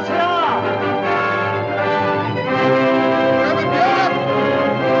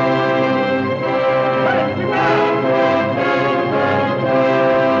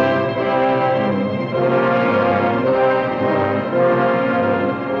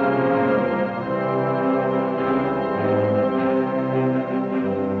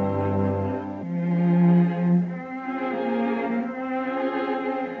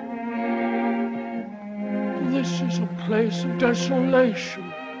 This is a place of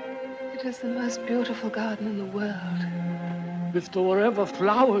desolation. It is the most beautiful garden in the world. If there were ever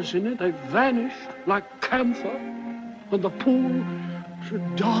flowers in it, they'd vanish like camphor, and the pool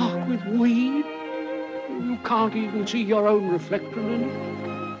should dark with weed. You can't even see your own reflection in it.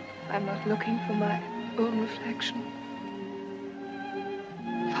 I'm not looking for my own reflection.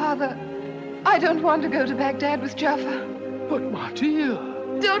 Father, I don't want to go to Baghdad with Jaffa. But, my dear...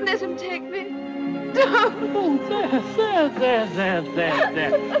 Don't let him take me. Don't. Oh, there.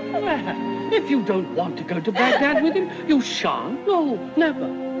 If you don't want to go to Baghdad with him, you shan't. No, never.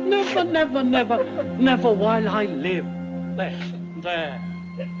 Never while I live. There.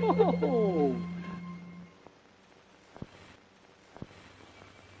 Oh.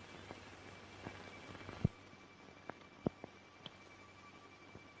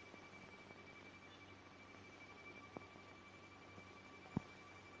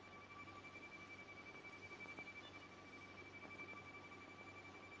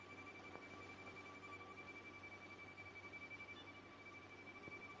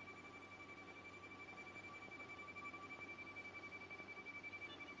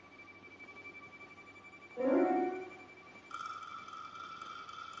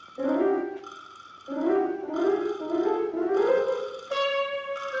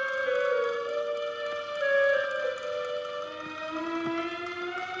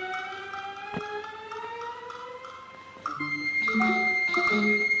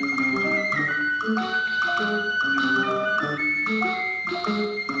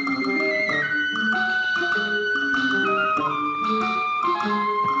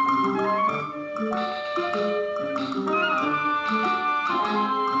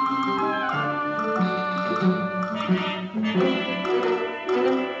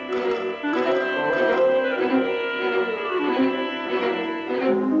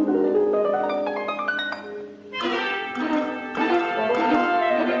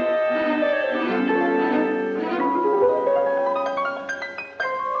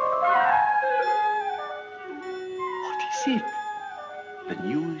 The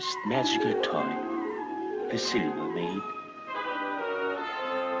newest magical toy, the Silver Maid.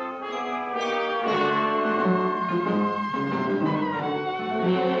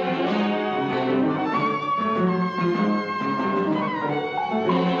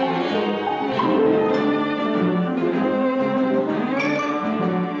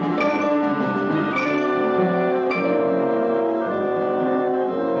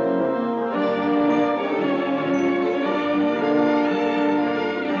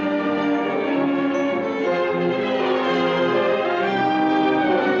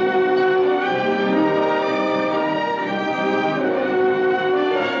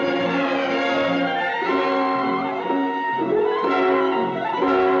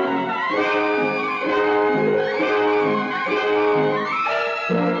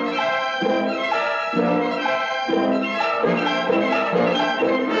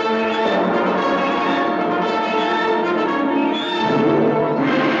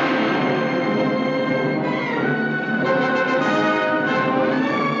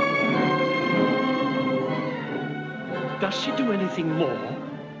 Does she do anything more?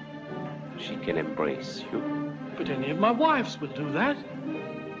 She can embrace you. But any of my wives will do that.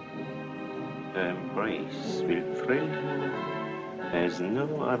 Her embrace will thrill you as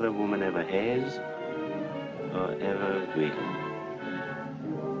no other woman ever has or ever will.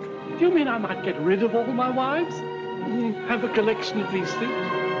 Do you mean I might get rid of all my wives? Have a collection of these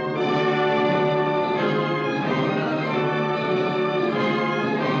things?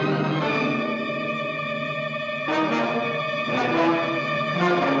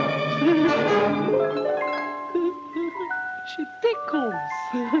 She tickles.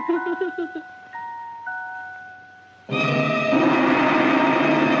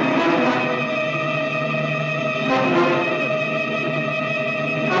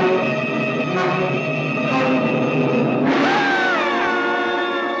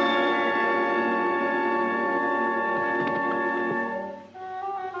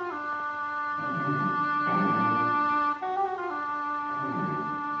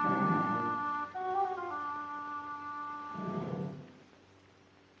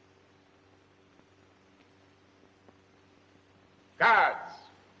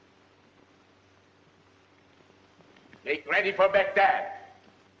 Make ready for Baghdad.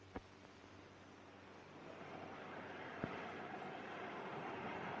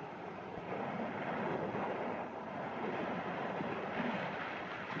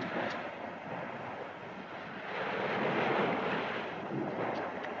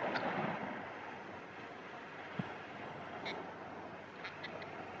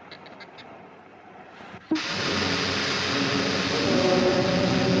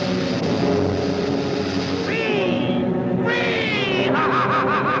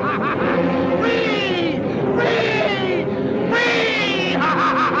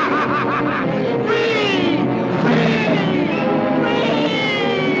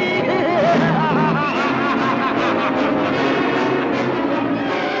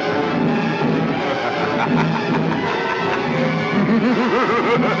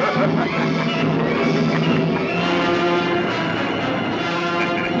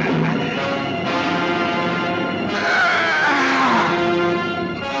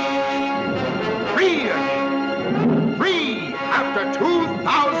 Free after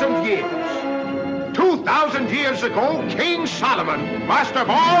 2,000 years. 2,000 years ago, King Solomon, master of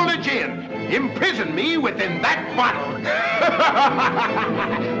all the jinn, imprisoned me within that bottle.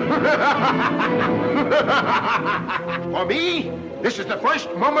 For me, this is the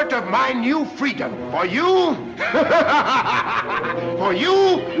first moment of my new freedom. For you,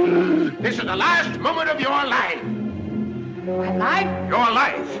 this is the last moment of your life. My life? Your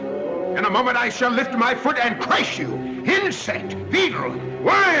life. In a moment I shall lift my foot and crush you. Insect, beetle,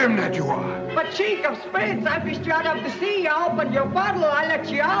 worm that you are. But Chief of Spirits, I fished you out of the sea. I opened your bottle. I let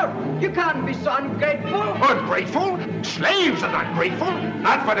you out. You can't be so ungrateful. Ungrateful? Slaves are not grateful.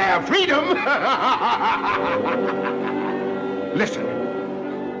 Not for their freedom. Listen.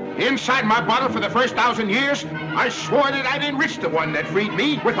 Inside my bottle for the first 1,000 years, I swore that I'd enrich the one that freed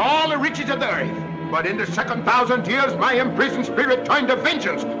me with all the riches of the earth. But in the second 1,000 years, my imprisoned spirit turned to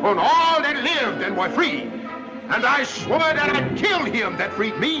vengeance on all that lived and were free. And I swore that I'd kill him that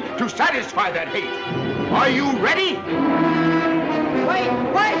freed me to satisfy that hate. Are you ready? Wait!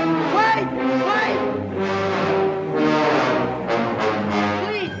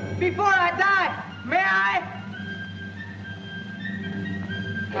 Please, before I die, may I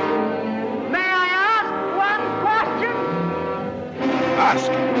ask one question?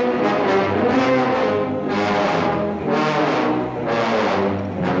 Ask.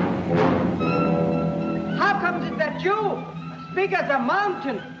 How comes it that you, as big as a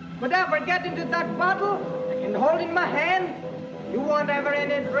mountain, could ever get into that bottle and hold in my hand? You weren't ever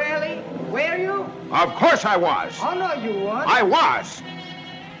in it, really, were you? Of course I was. Oh, no, you weren't. I was.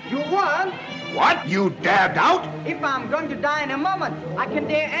 You weren't? What? You dabbed out? If I'm going to die in a moment, I can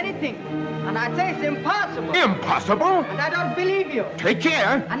dare anything. And I say it's impossible. Impossible? And I don't believe you. Take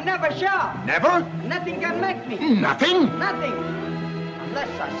care. I never shall. Never? Nothing can make me. Nothing? Nothing. Unless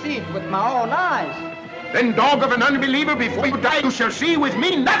I see it with my own eyes. Then, dog of an unbeliever, before you die, you shall see with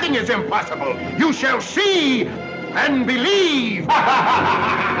me nothing is impossible. You shall see and believe.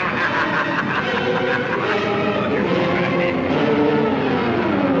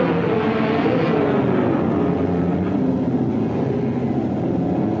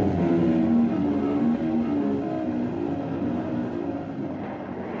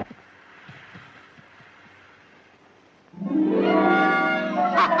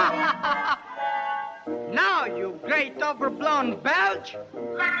 Now, you great overblown belch.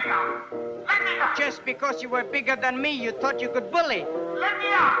 Let me out! Let me out! Just because you were bigger than me, you thought you could bully. Let me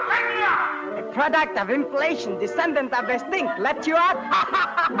out! Let me out! A product of inflation, descendant of extinct, let you out?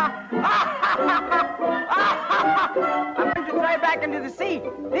 I'm going to throw you back into the sea,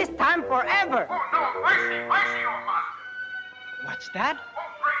 this time forever. Oh, no, mercy, mercy, oh master. What's that? Oh,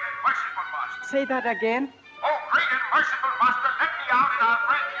 great and merciful master. Say that again. Oh, great and merciful master, let me out and I'll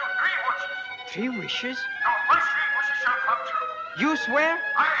grant you 3 wishes. 3 wishes? No, my 3 wishes shall come true. You swear?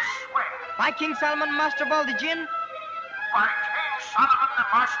 I swear. By King Solomon, master of all the jinn? By King Solomon, the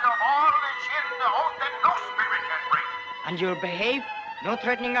master of all the jinn, the oath that no spirit can break. And you'll behave? No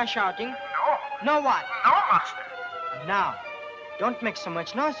threatening or shouting? No. No what? No, master. Now, don't make so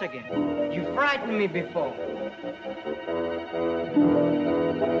much noise again. You frightened me before.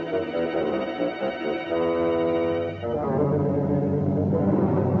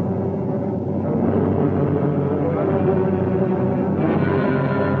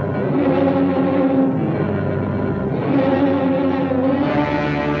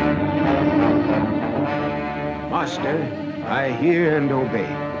 Master, I hear and obey.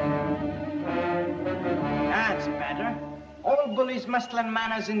 That's better. All bullies must learn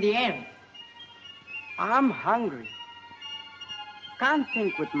manners in the end. I'm hungry. Can't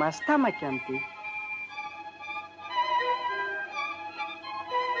think with my stomach empty.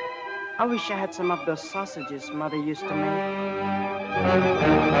 I wish I had some of those sausages Mother used to make.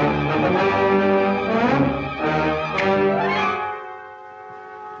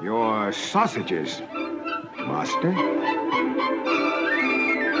 Your sausages, Master?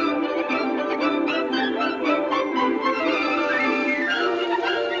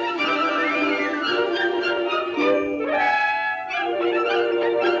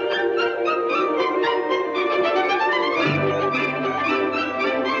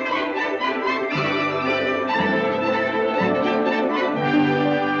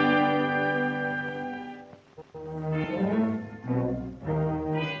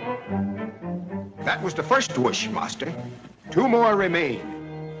 That was the first wish, Master. 2 more remain.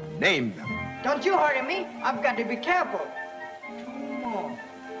 Name them. Don't you hurry me. I've got to be careful. 2 more.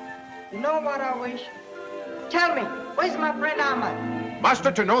 You know what I wish? Tell me, where's my friend Ahmed?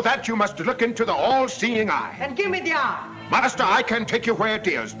 Master, to know that, you must look into the all-seeing eye. And give me the eye. Master, I can take you where it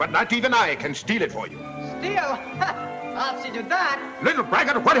is, but not even I can steal it for you. Steal? I'll see to that. Little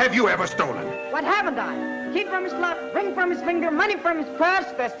braggart, what have you ever stolen? What haven't I? Key from his left, ring from his finger, money from his purse,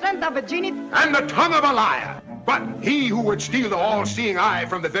 the strength of a genie. And the tongue of a liar. But he who would steal the all-seeing eye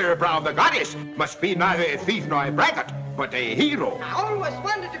from the very brow of the goddess must be neither a thief nor a braggart, but a hero. I always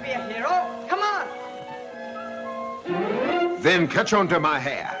wanted to be a hero. Come on. Then catch on to my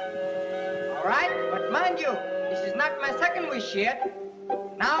hair. All right, but mind you, this is not my second wish yet.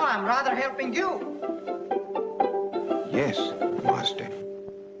 Now I'm rather helping you. Yes, Master.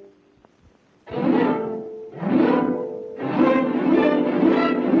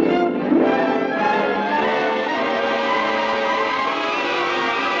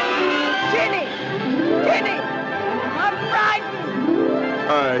 Ginny! Ginny! I'm frightened!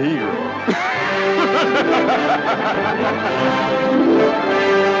 A hero.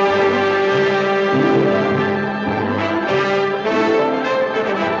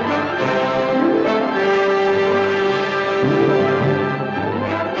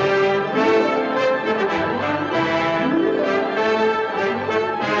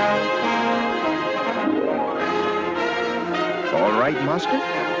 All right, Master?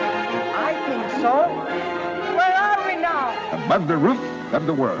 I think so. Where are we now? Above the roof of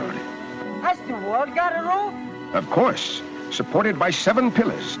the world. Has the world got a roof? Of course, supported by 7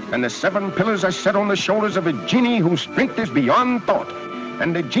 pillars. And the 7 pillars are set on the shoulders of a genie whose strength is beyond thought.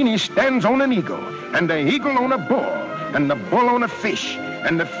 And the genie stands on an eagle, and the eagle on a bull, and the bull on a fish,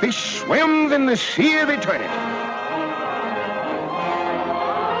 and the fish swims in the sea of eternity.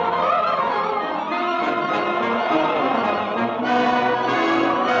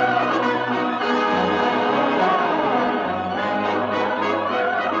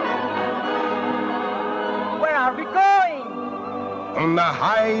 Where are we going? On the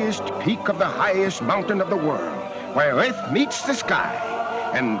highest peak of the highest mountain of the world, where earth meets the sky.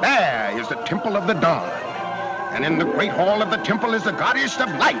 And there is the Temple of the Dawn. And in the great hall of the temple is the goddess of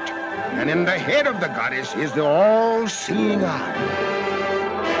light. And in the head of the goddess is the all-seeing eye.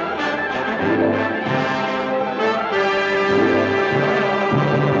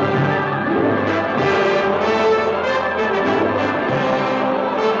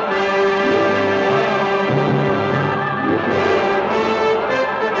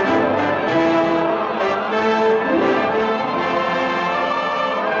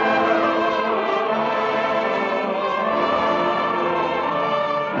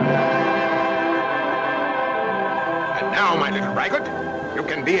 Now, my little braggart, you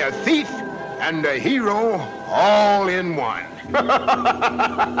can be a thief and a hero all in one.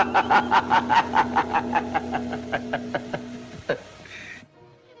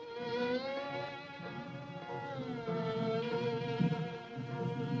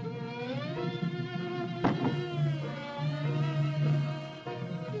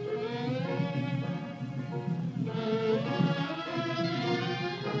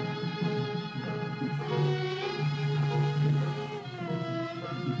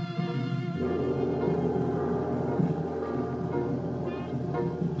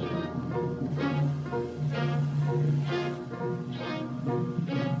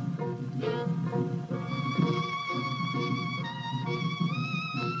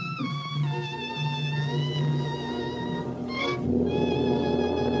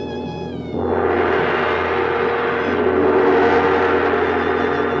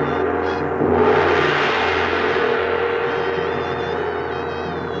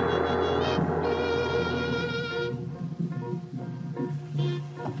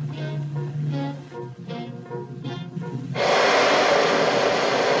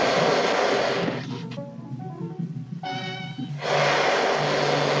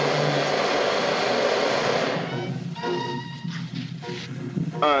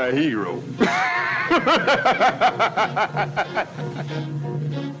 a hero.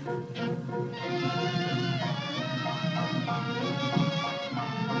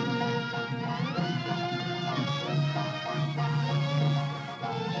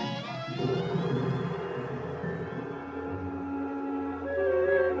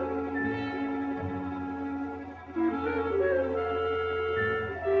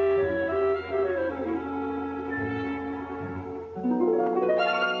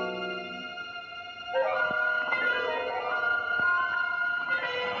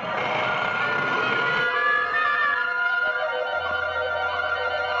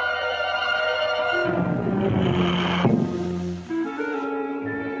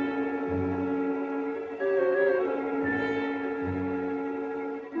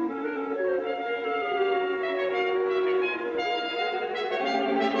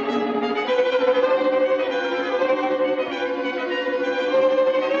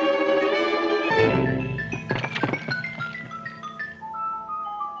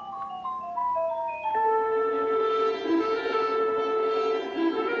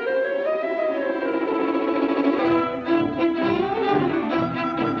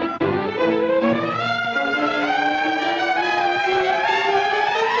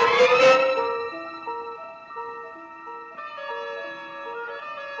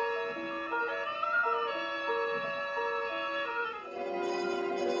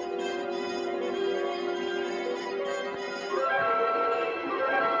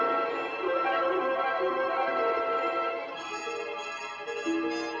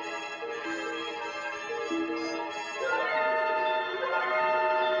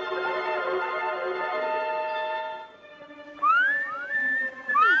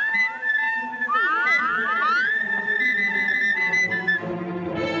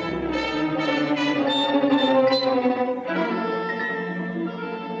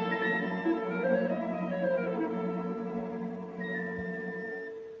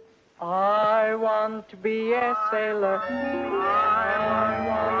 I want to be a sailor. I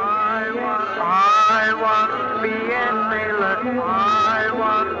want to be a sailor. I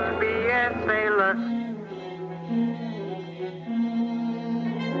want to be a sailor.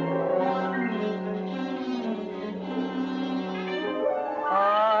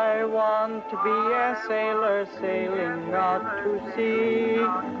 I want to be a sailor sailing out to sea.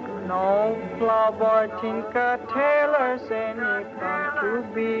 No plowboy, tinker, tailor, any fun to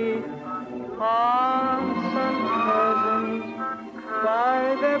be. Aunts and cousins, by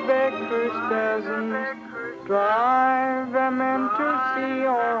the baker's dozens, drive them in to see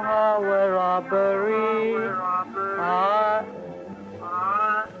or how a robbery. I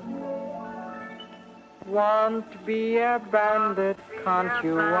want to be a bandit, can't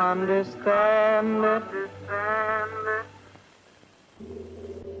you understand it?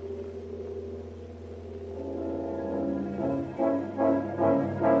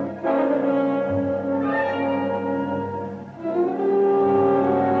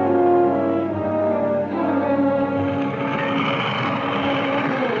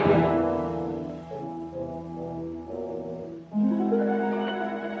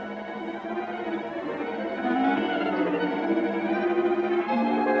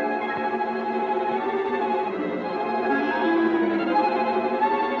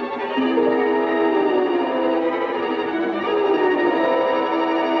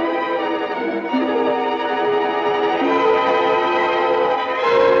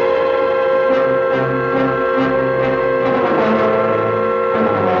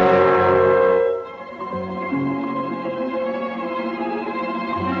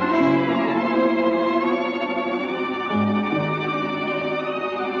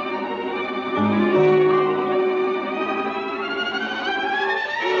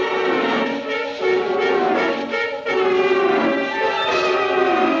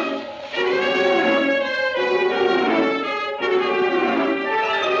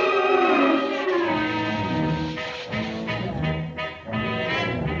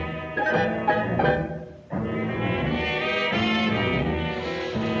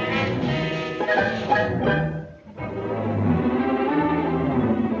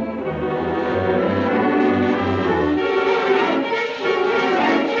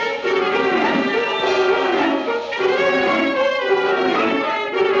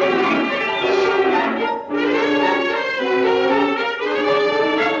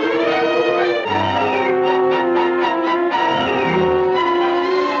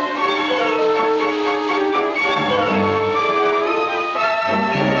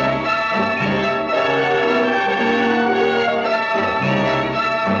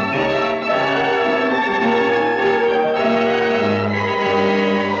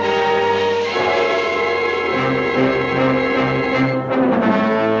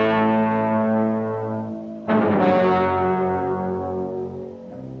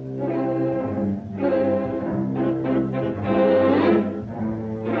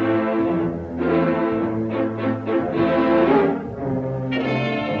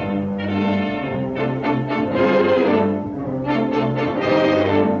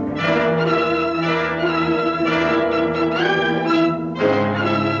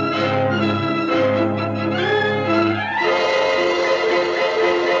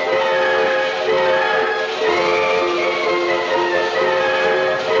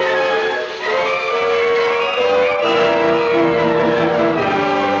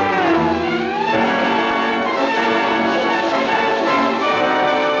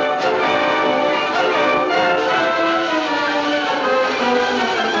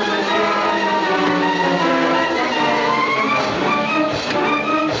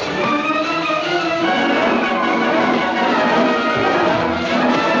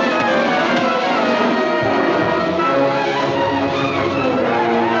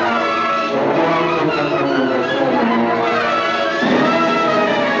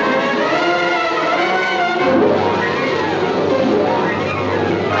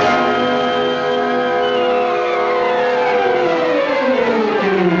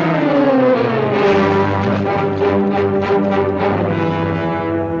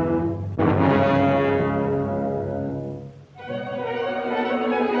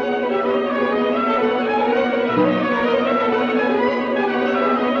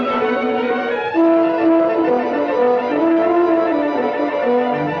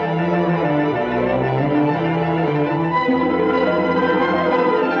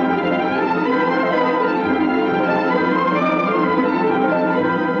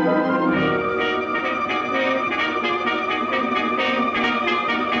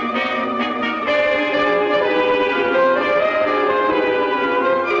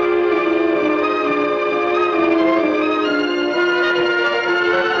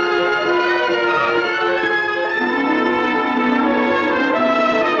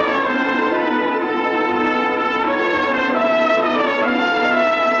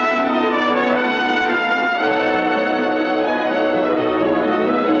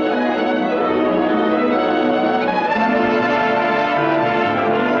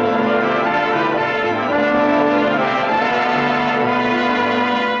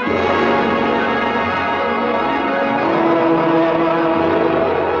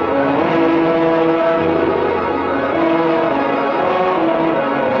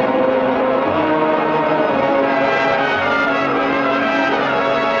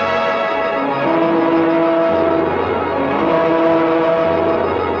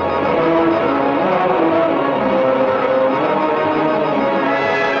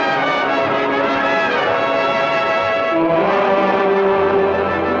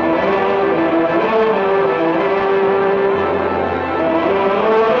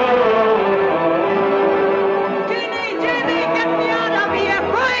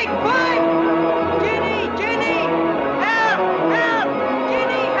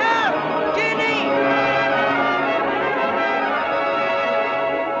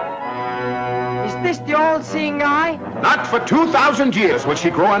 this the all-seeing eye? Not for 2,000 years will she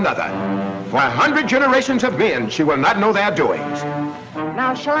grow another. For 100 generations of men, she will not know their doings.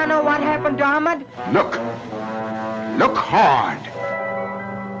 Now, shall I know what happened to Ahmad? Look. Look hard.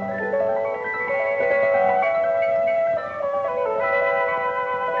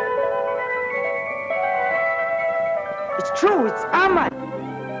 It's true, it's Ahmad.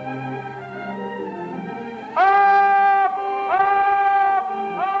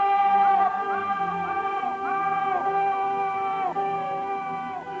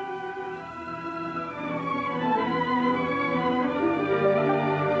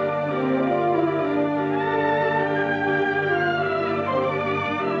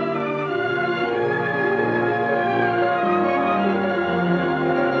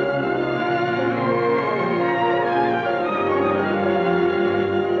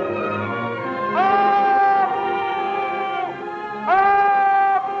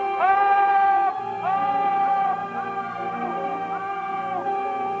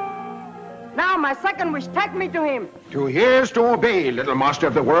 Now, my second wish, take me to him. To hear is to obey, little master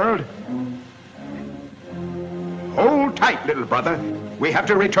of the world. Hold tight, little brother. We have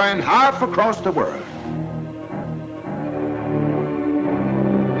to return half across the world.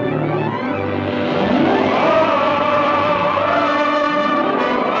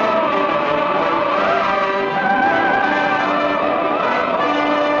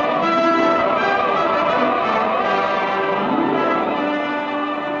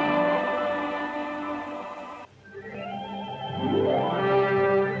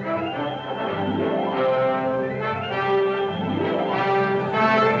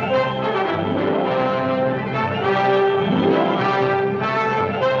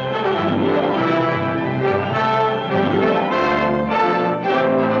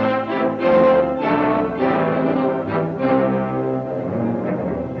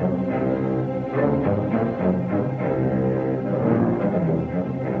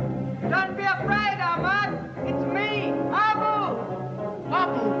 Don't be afraid, Ahmad. It's me, Abu.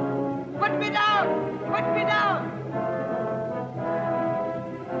 Abu, put me down. Put me down.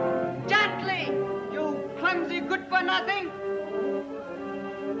 Gently, you clumsy good-for-nothing.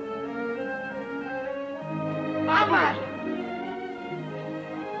 Ahmad.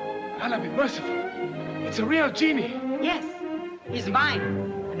 Allah be merciful. It's a real genie. Yes, he's mine,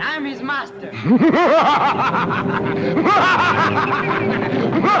 and I'm his master.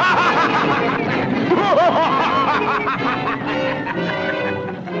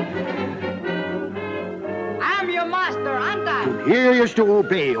 I'm your master, aren't I? To hear is to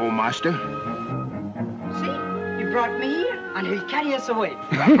obey, O master. See, he brought me here, and he'll carry us away.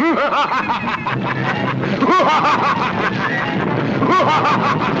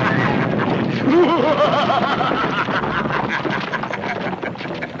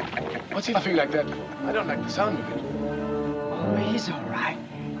 What's he laughing like that for? I don't like the sound of it. Oh, he's all right.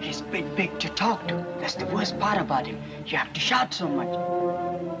 He's big to talk to. That's the worst part about him. You have to shout so much.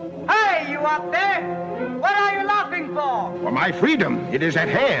 Hey, you up there? What are you laughing for? For my freedom, it is at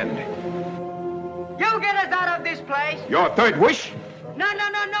hand. You get us out of this place. Your third wish? No.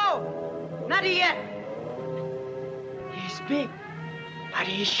 Not yet. He's big, but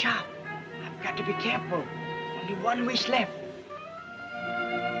he's sharp. I've got to be careful. Only one wish left.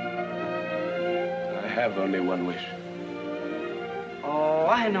 I have only one wish. Oh,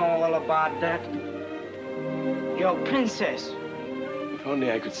 I know all about that. Your princess. If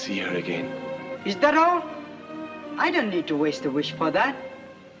only I could see her again. Is that all? I don't need to waste a wish for that.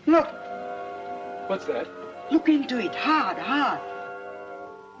 Look. What's that? Look into it hard.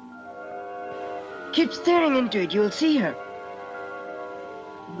 Keep staring into it, you'll see her.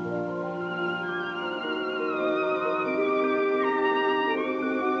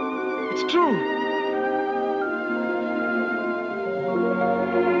 It's true.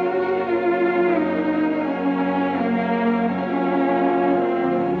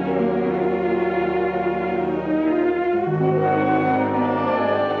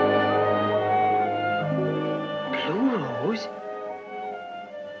 Blue rose?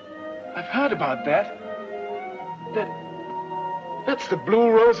 I've heard about that. That's the blue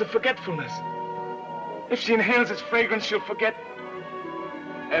rose of forgetfulness. If she inhales its fragrance, she'll forget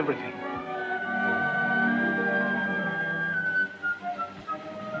everything.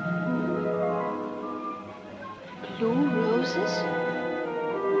 Blue roses?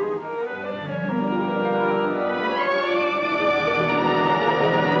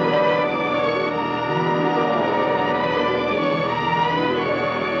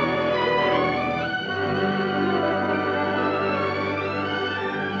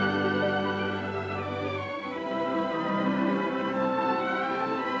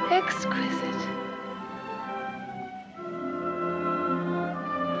 Exquisite.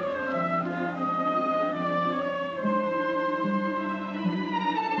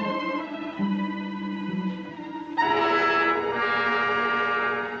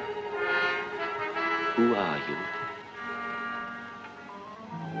 Who are you?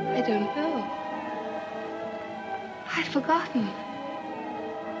 I don't know. I've forgotten.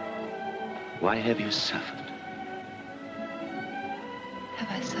 Why have you suffered? Have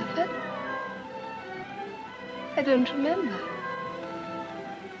I suffered? I don't remember.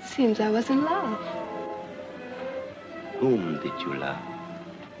 Seems I was in love. Whom did you love?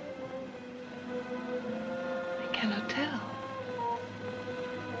 I cannot tell.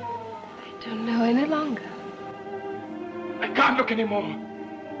 I don't know any longer. I can't look anymore.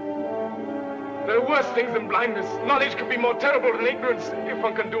 There are worse things than blindness. Knowledge can be more terrible than ignorance if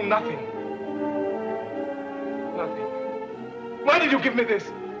one can do nothing. Nothing. Why did you give me this?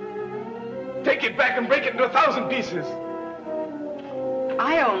 Take it back and break it into 1,000 pieces.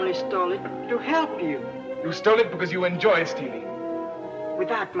 I only stole it to help you. You stole it because you enjoy stealing.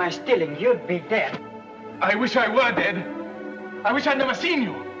 Without my stealing, you'd be dead. I wish I were dead. I wish I'd never seen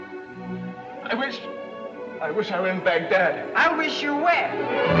you. I wish I were in Baghdad. I wish you were.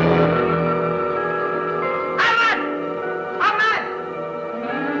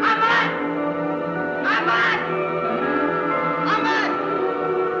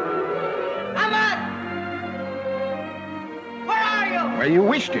 Where you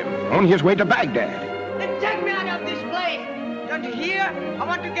wished him, on his way to Baghdad. Then take me out of this place. Don't you hear? I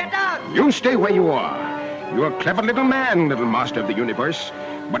want to get out. You stay where you are. You're a clever little man, little master of the universe.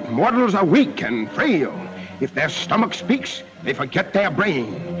 But mortals are weak and frail. If their stomach speaks, they forget their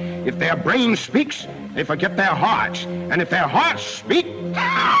brain. If their brain speaks, they forget their hearts. And if their hearts speak...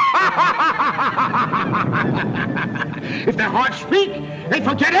 if their hearts speak, they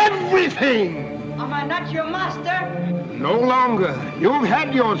forget everything. Am I not your master? No longer. You've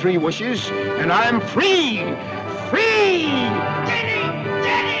had your 3 wishes, and I'm free! Free! Jenny!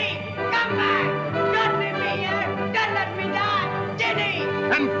 Jenny! Come back! Don't leave me here! Don't let me die! Jenny!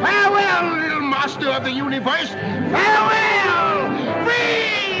 And farewell, little master of the universe! Farewell!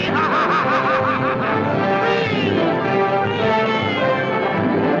 Free!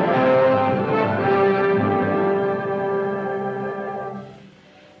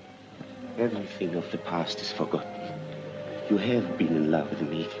 Everything of the past is forgotten. You have been in love with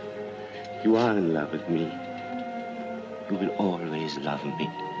me. You are in love with me. You will always love me.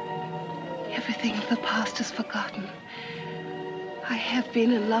 Everything of the past is forgotten. I have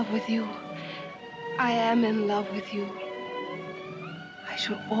been in love with you. I am in love with you. I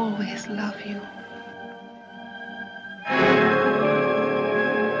shall always love you.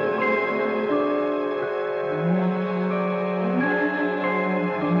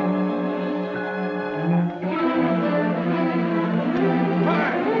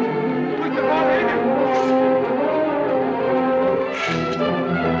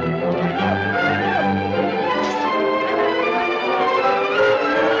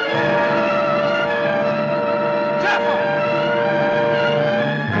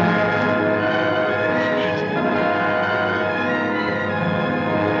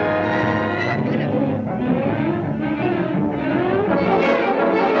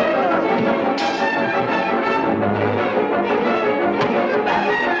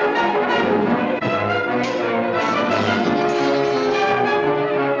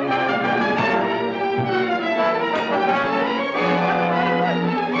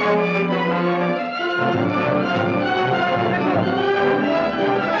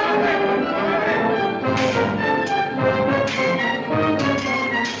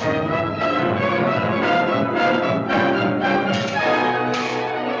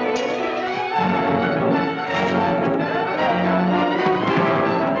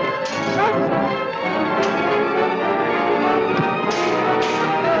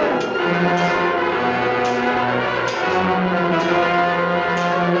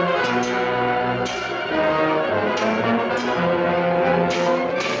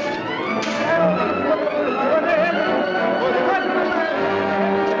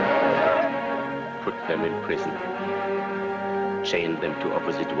 Chained them to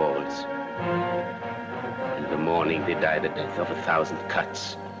opposite walls. In the morning, they die the death of 1,000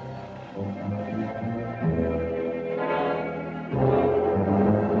 cuts.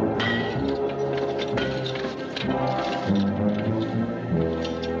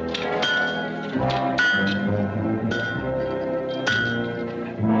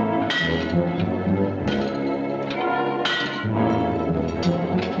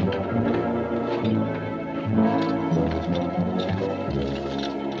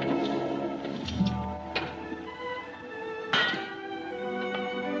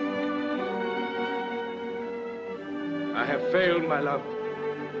 I have failed, my love.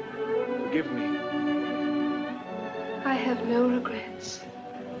 Forgive me. I have no regrets.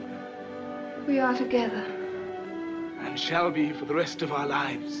 We are together. And shall be for the rest of our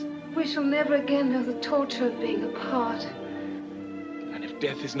lives. We shall never again know the torture of being apart. And if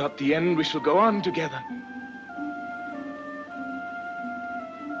death is not the end, we shall go on together.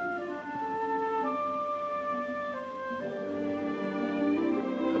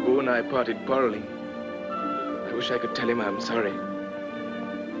 Abu and I parted quarreling. I wish I could tell him I'm sorry.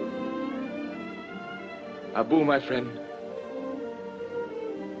 Abu, my friend,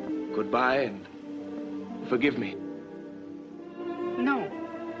 goodbye and forgive me. No,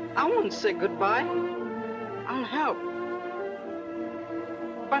 I won't say goodbye. I'll help.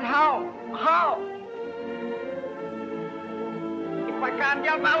 But how? How? If I can't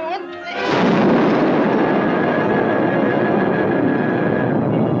help, I won't say.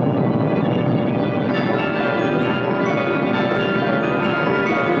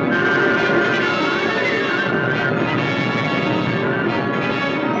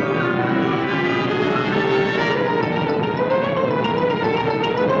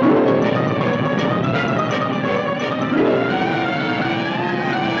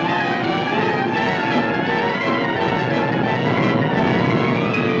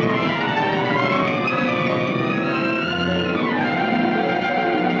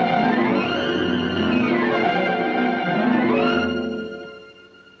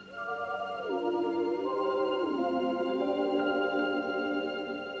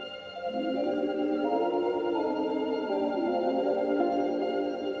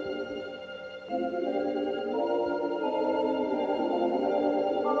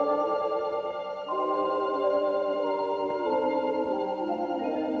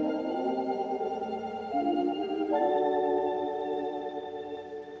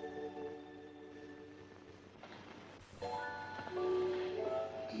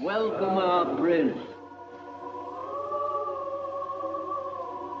 Welcome our prince.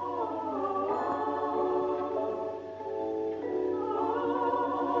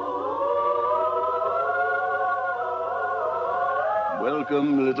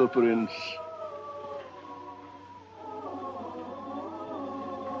 Welcome, little prince.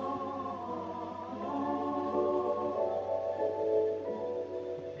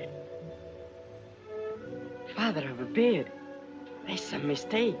 Father of a beard. There's some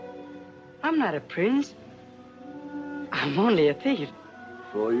mistake. I'm not a prince. I'm only a thief.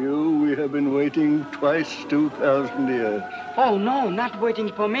 For you, we have been waiting twice 2,000 years. Oh, no, not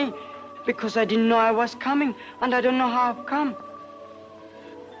waiting for me. Because I didn't know I was coming, and I don't know how I've come.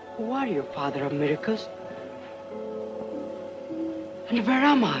 Who are you, Father of miracles? And where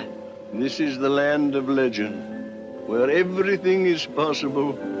am I? This is the land of legend, where everything is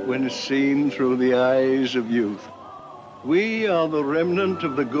possible when seen through the eyes of youth. We are the remnant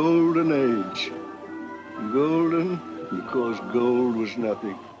of the golden age. Golden because gold was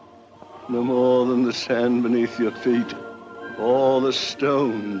nothing, no more than the sand beneath your feet, or the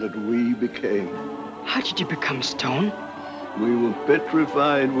stone that we became. How did you become stone? We were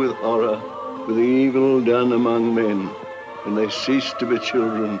petrified with horror for the evil done among men, and they ceased to be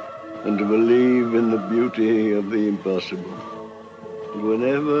children and to believe in the beauty of the impossible. And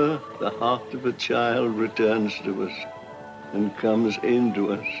whenever the heart of a child returns to us and comes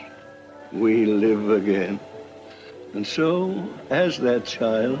into us, we live again. And so, as that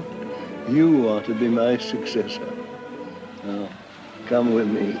child, you are to be my successor. Now, come with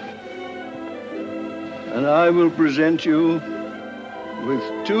me. And I will present you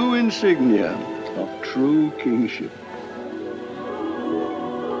with two insignia of true kingship.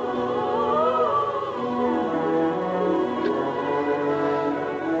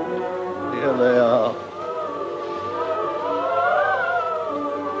 Here they are.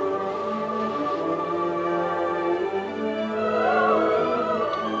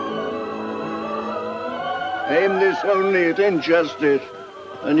 Aim this only at injustice,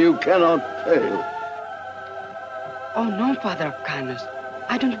 and you cannot fail. Oh, no, Father of kindness.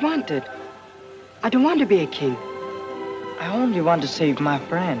 I don't want it. I don't want to be a king. I only want to save my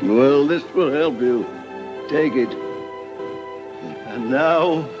friend. Well, this will help you. Take it. And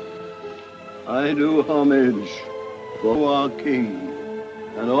now, I do homage for our king,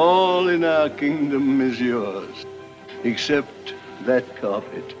 and all in our kingdom is yours, except that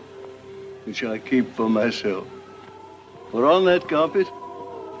carpet, which I keep for myself. For on that carpet,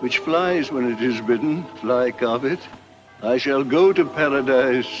 which flies when it is bidden, fly carpet, I shall go to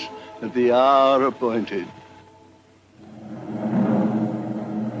paradise at the hour appointed.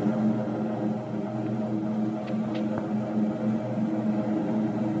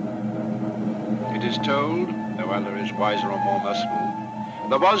 It is told, though Allah is wiser or more merciful,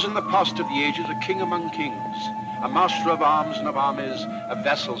 there was in the past of the ages a king among kings, a master of arms and of armies, of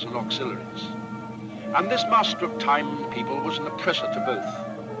vessels and auxiliaries. And this master of time and people was an oppressor to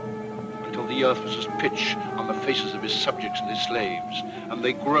both, until the earth was as pitch on the faces of his subjects and his slaves, and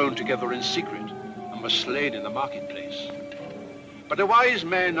they groaned together in secret, and were slain in the marketplace. But a wise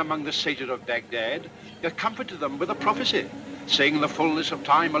man among the sated of Baghdad comforted them with a prophecy, saying in the fullness of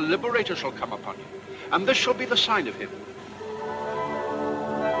time a liberator shall come upon you, and this shall be the sign of him.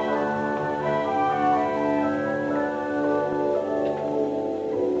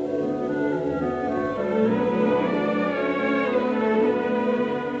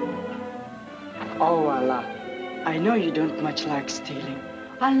 Oh, Allah, I know you don't much like stealing.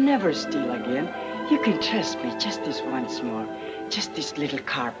 I'll never steal again. You can trust me just this once more. Just this little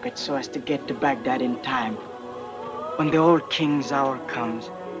carpet so as to get to Baghdad in time. When the old king's hour comes,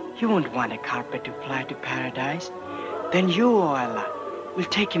 you won't want a carpet to fly to paradise. Then you, O Allah, will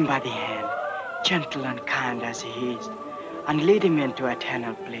take him by the hand, gentle and kind as he is, and lead him into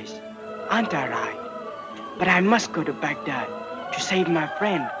eternal bliss. Aren't I right? But I must go to Baghdad to save my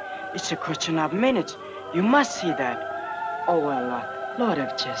friend. It's a question of minutes. You must see that. Oh, Allah, Lord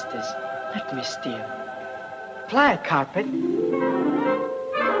of justice, let me steal. Fly, carpet.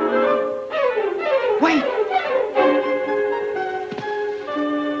 Wait!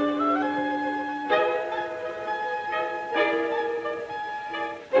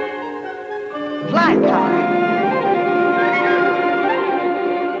 Fly, carpet.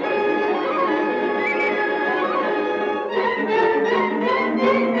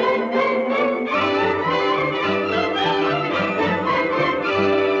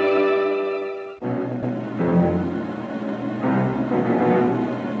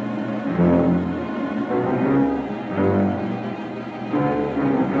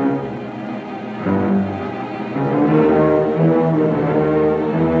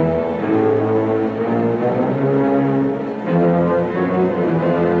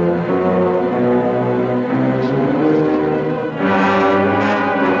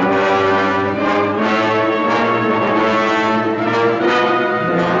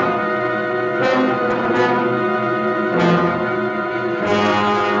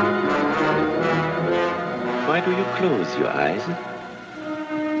 Close your eyes.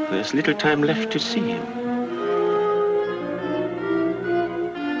 There's little time left to see him.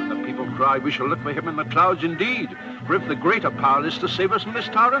 And the people cried, we shall look for him in the clouds indeed. For if the greater power is to save us from this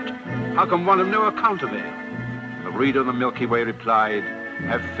tyrant, how can one of no account avail? And the reader of the Milky Way replied,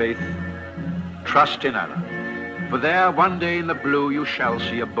 have faith, trust in Allah. For there one day in the blue you shall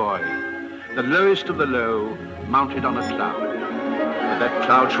see a boy, the lowest of the low, mounted on a cloud. And that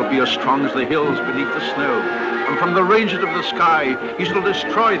cloud shall be as strong as the hills beneath the snow. And from the ranges of the sky, he shall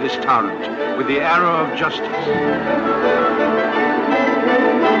destroy this tyrant with the arrow of justice.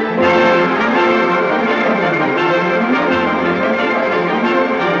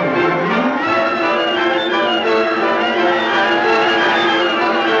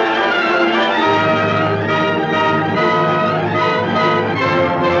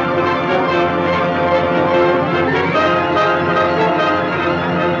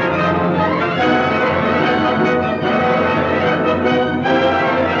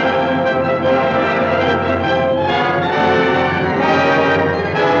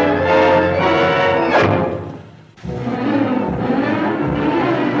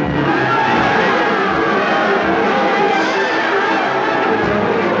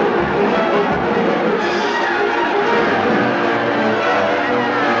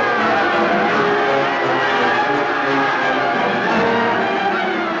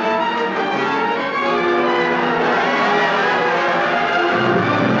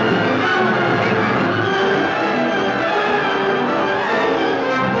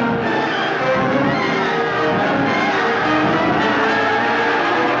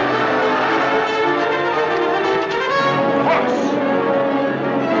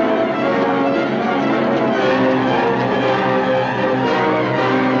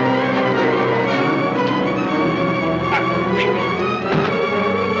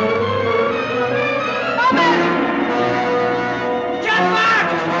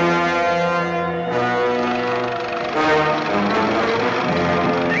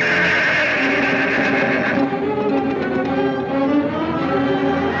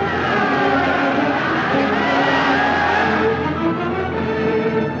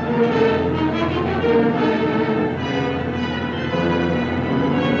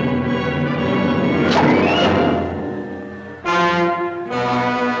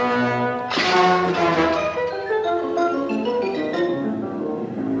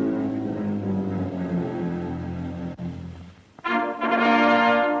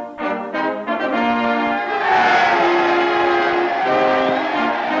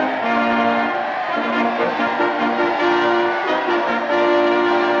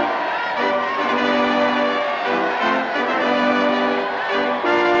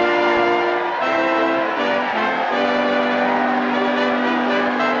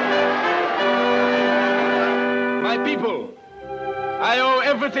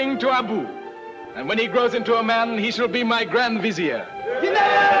 everything to Abu. And when he grows into a man, he shall be my Grand Vizier.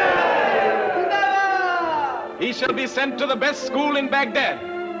 He shall be sent to the best school in Baghdad.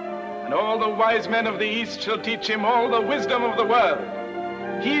 And all the wise men of the East shall teach him all the wisdom of the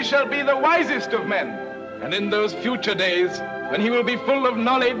world. He shall be the wisest of men. And in those future days, when he will be full of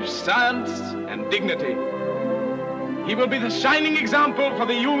knowledge, science, and dignity, he will be the shining example for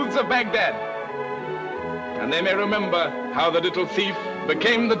the youths of Baghdad. And they may remember how the little thief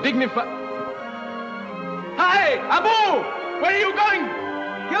became the dignified... Hi, Abu! Where are you going?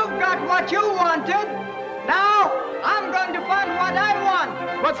 You've got what you wanted. Now, I'm going to find what I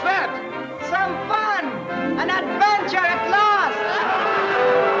want. What's that? Some fun! An adventure at last!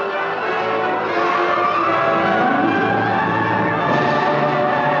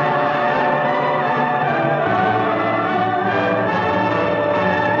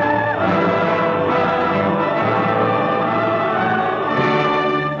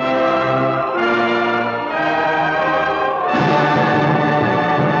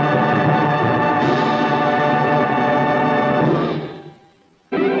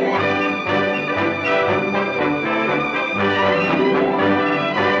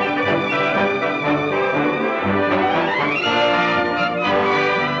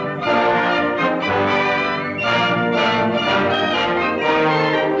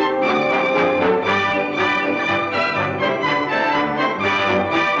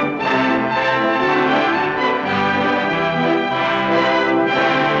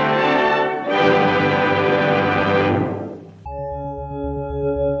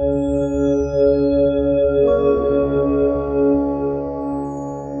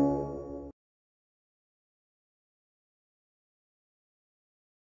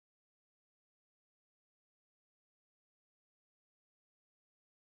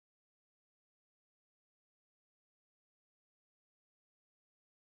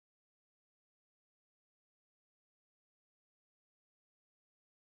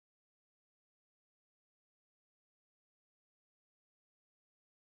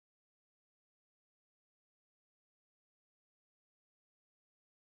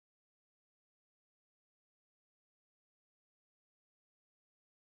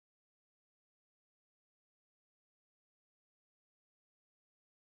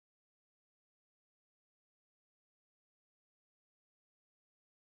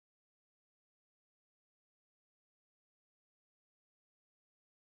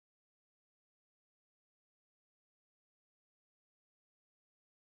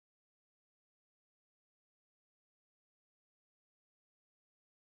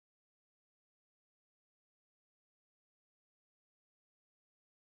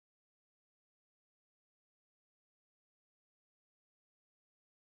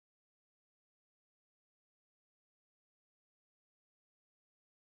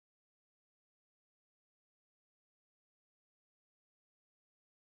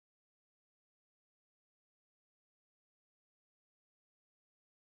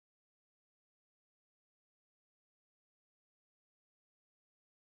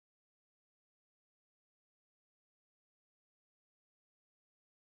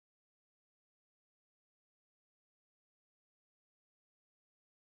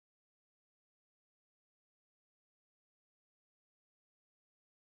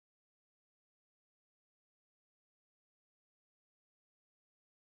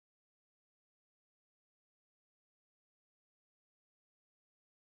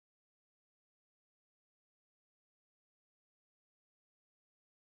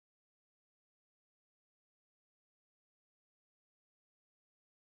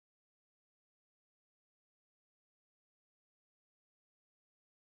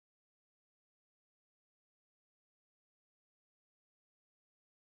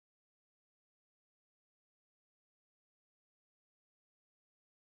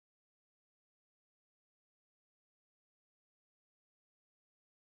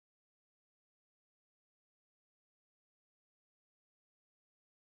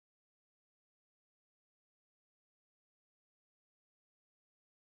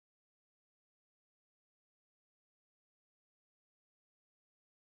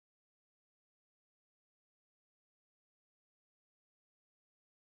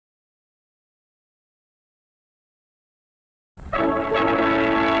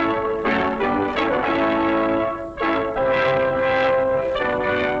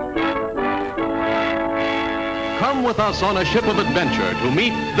 Come with us on a ship of adventure to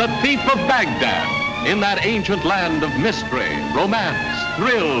meet the Thief of Baghdad in that ancient land of mystery, romance,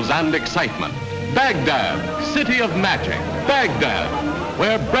 thrills, and excitement. Baghdad, city of magic. Baghdad,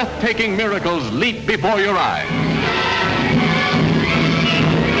 where breathtaking miracles leap before your eyes.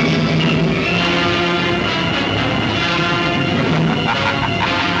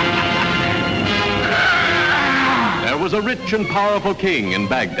 was a rich and powerful king in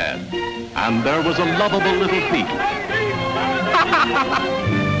Baghdad, and there was a lovable little thief.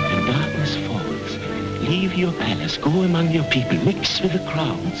 When darkness falls, leave your palace, go among your people, mix with the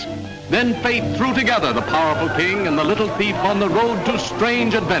crowds. Then fate threw together the powerful king and the little thief on the road to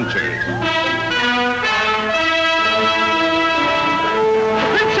strange adventures.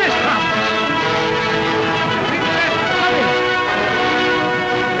 Princess comes! Princess coming!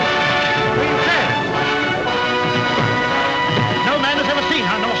 Princess! No man has ever seen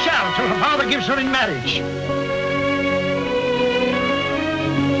her, nor shall, till her father gives her in marriage.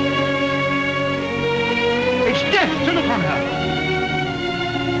 It's death to look on her.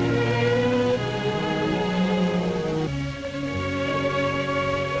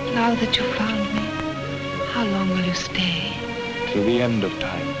 Now that you found me, how long will you stay? Till the end of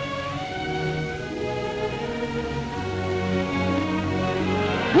time.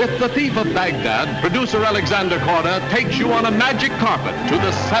 With The Thief of Baghdad, producer Alexander Korda takes you on a magic carpet to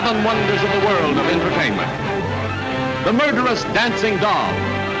the 7 wonders of the world of entertainment. The murderous dancing doll,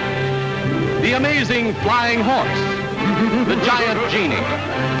 the amazing flying horse, the giant genie,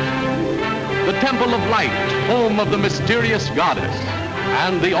 the Temple of Light, home of the mysterious goddess,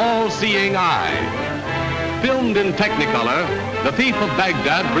 and the all-seeing eye. Filmed in Technicolor, The Thief of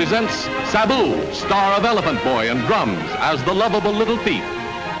Baghdad presents Sabu, star of Elephant Boy and drums, as the lovable little thief.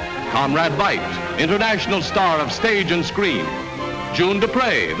 Conrad Veidt, international star of stage and screen. June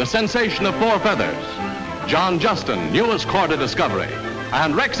Dupre, the sensation of 4 feathers. John Justin, newest Korda discovery.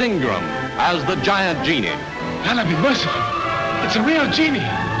 And Rex Ingram as the giant genie. Allah be merciful. It's a real genie.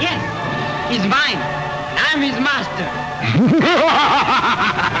 Yes, he's mine. I'm his master.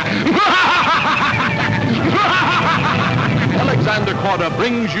 Alexander Korda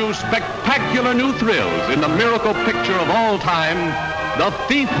brings you spectacular new thrills in the miracle picture of all time, The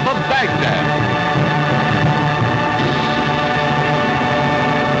Thief of Baghdad.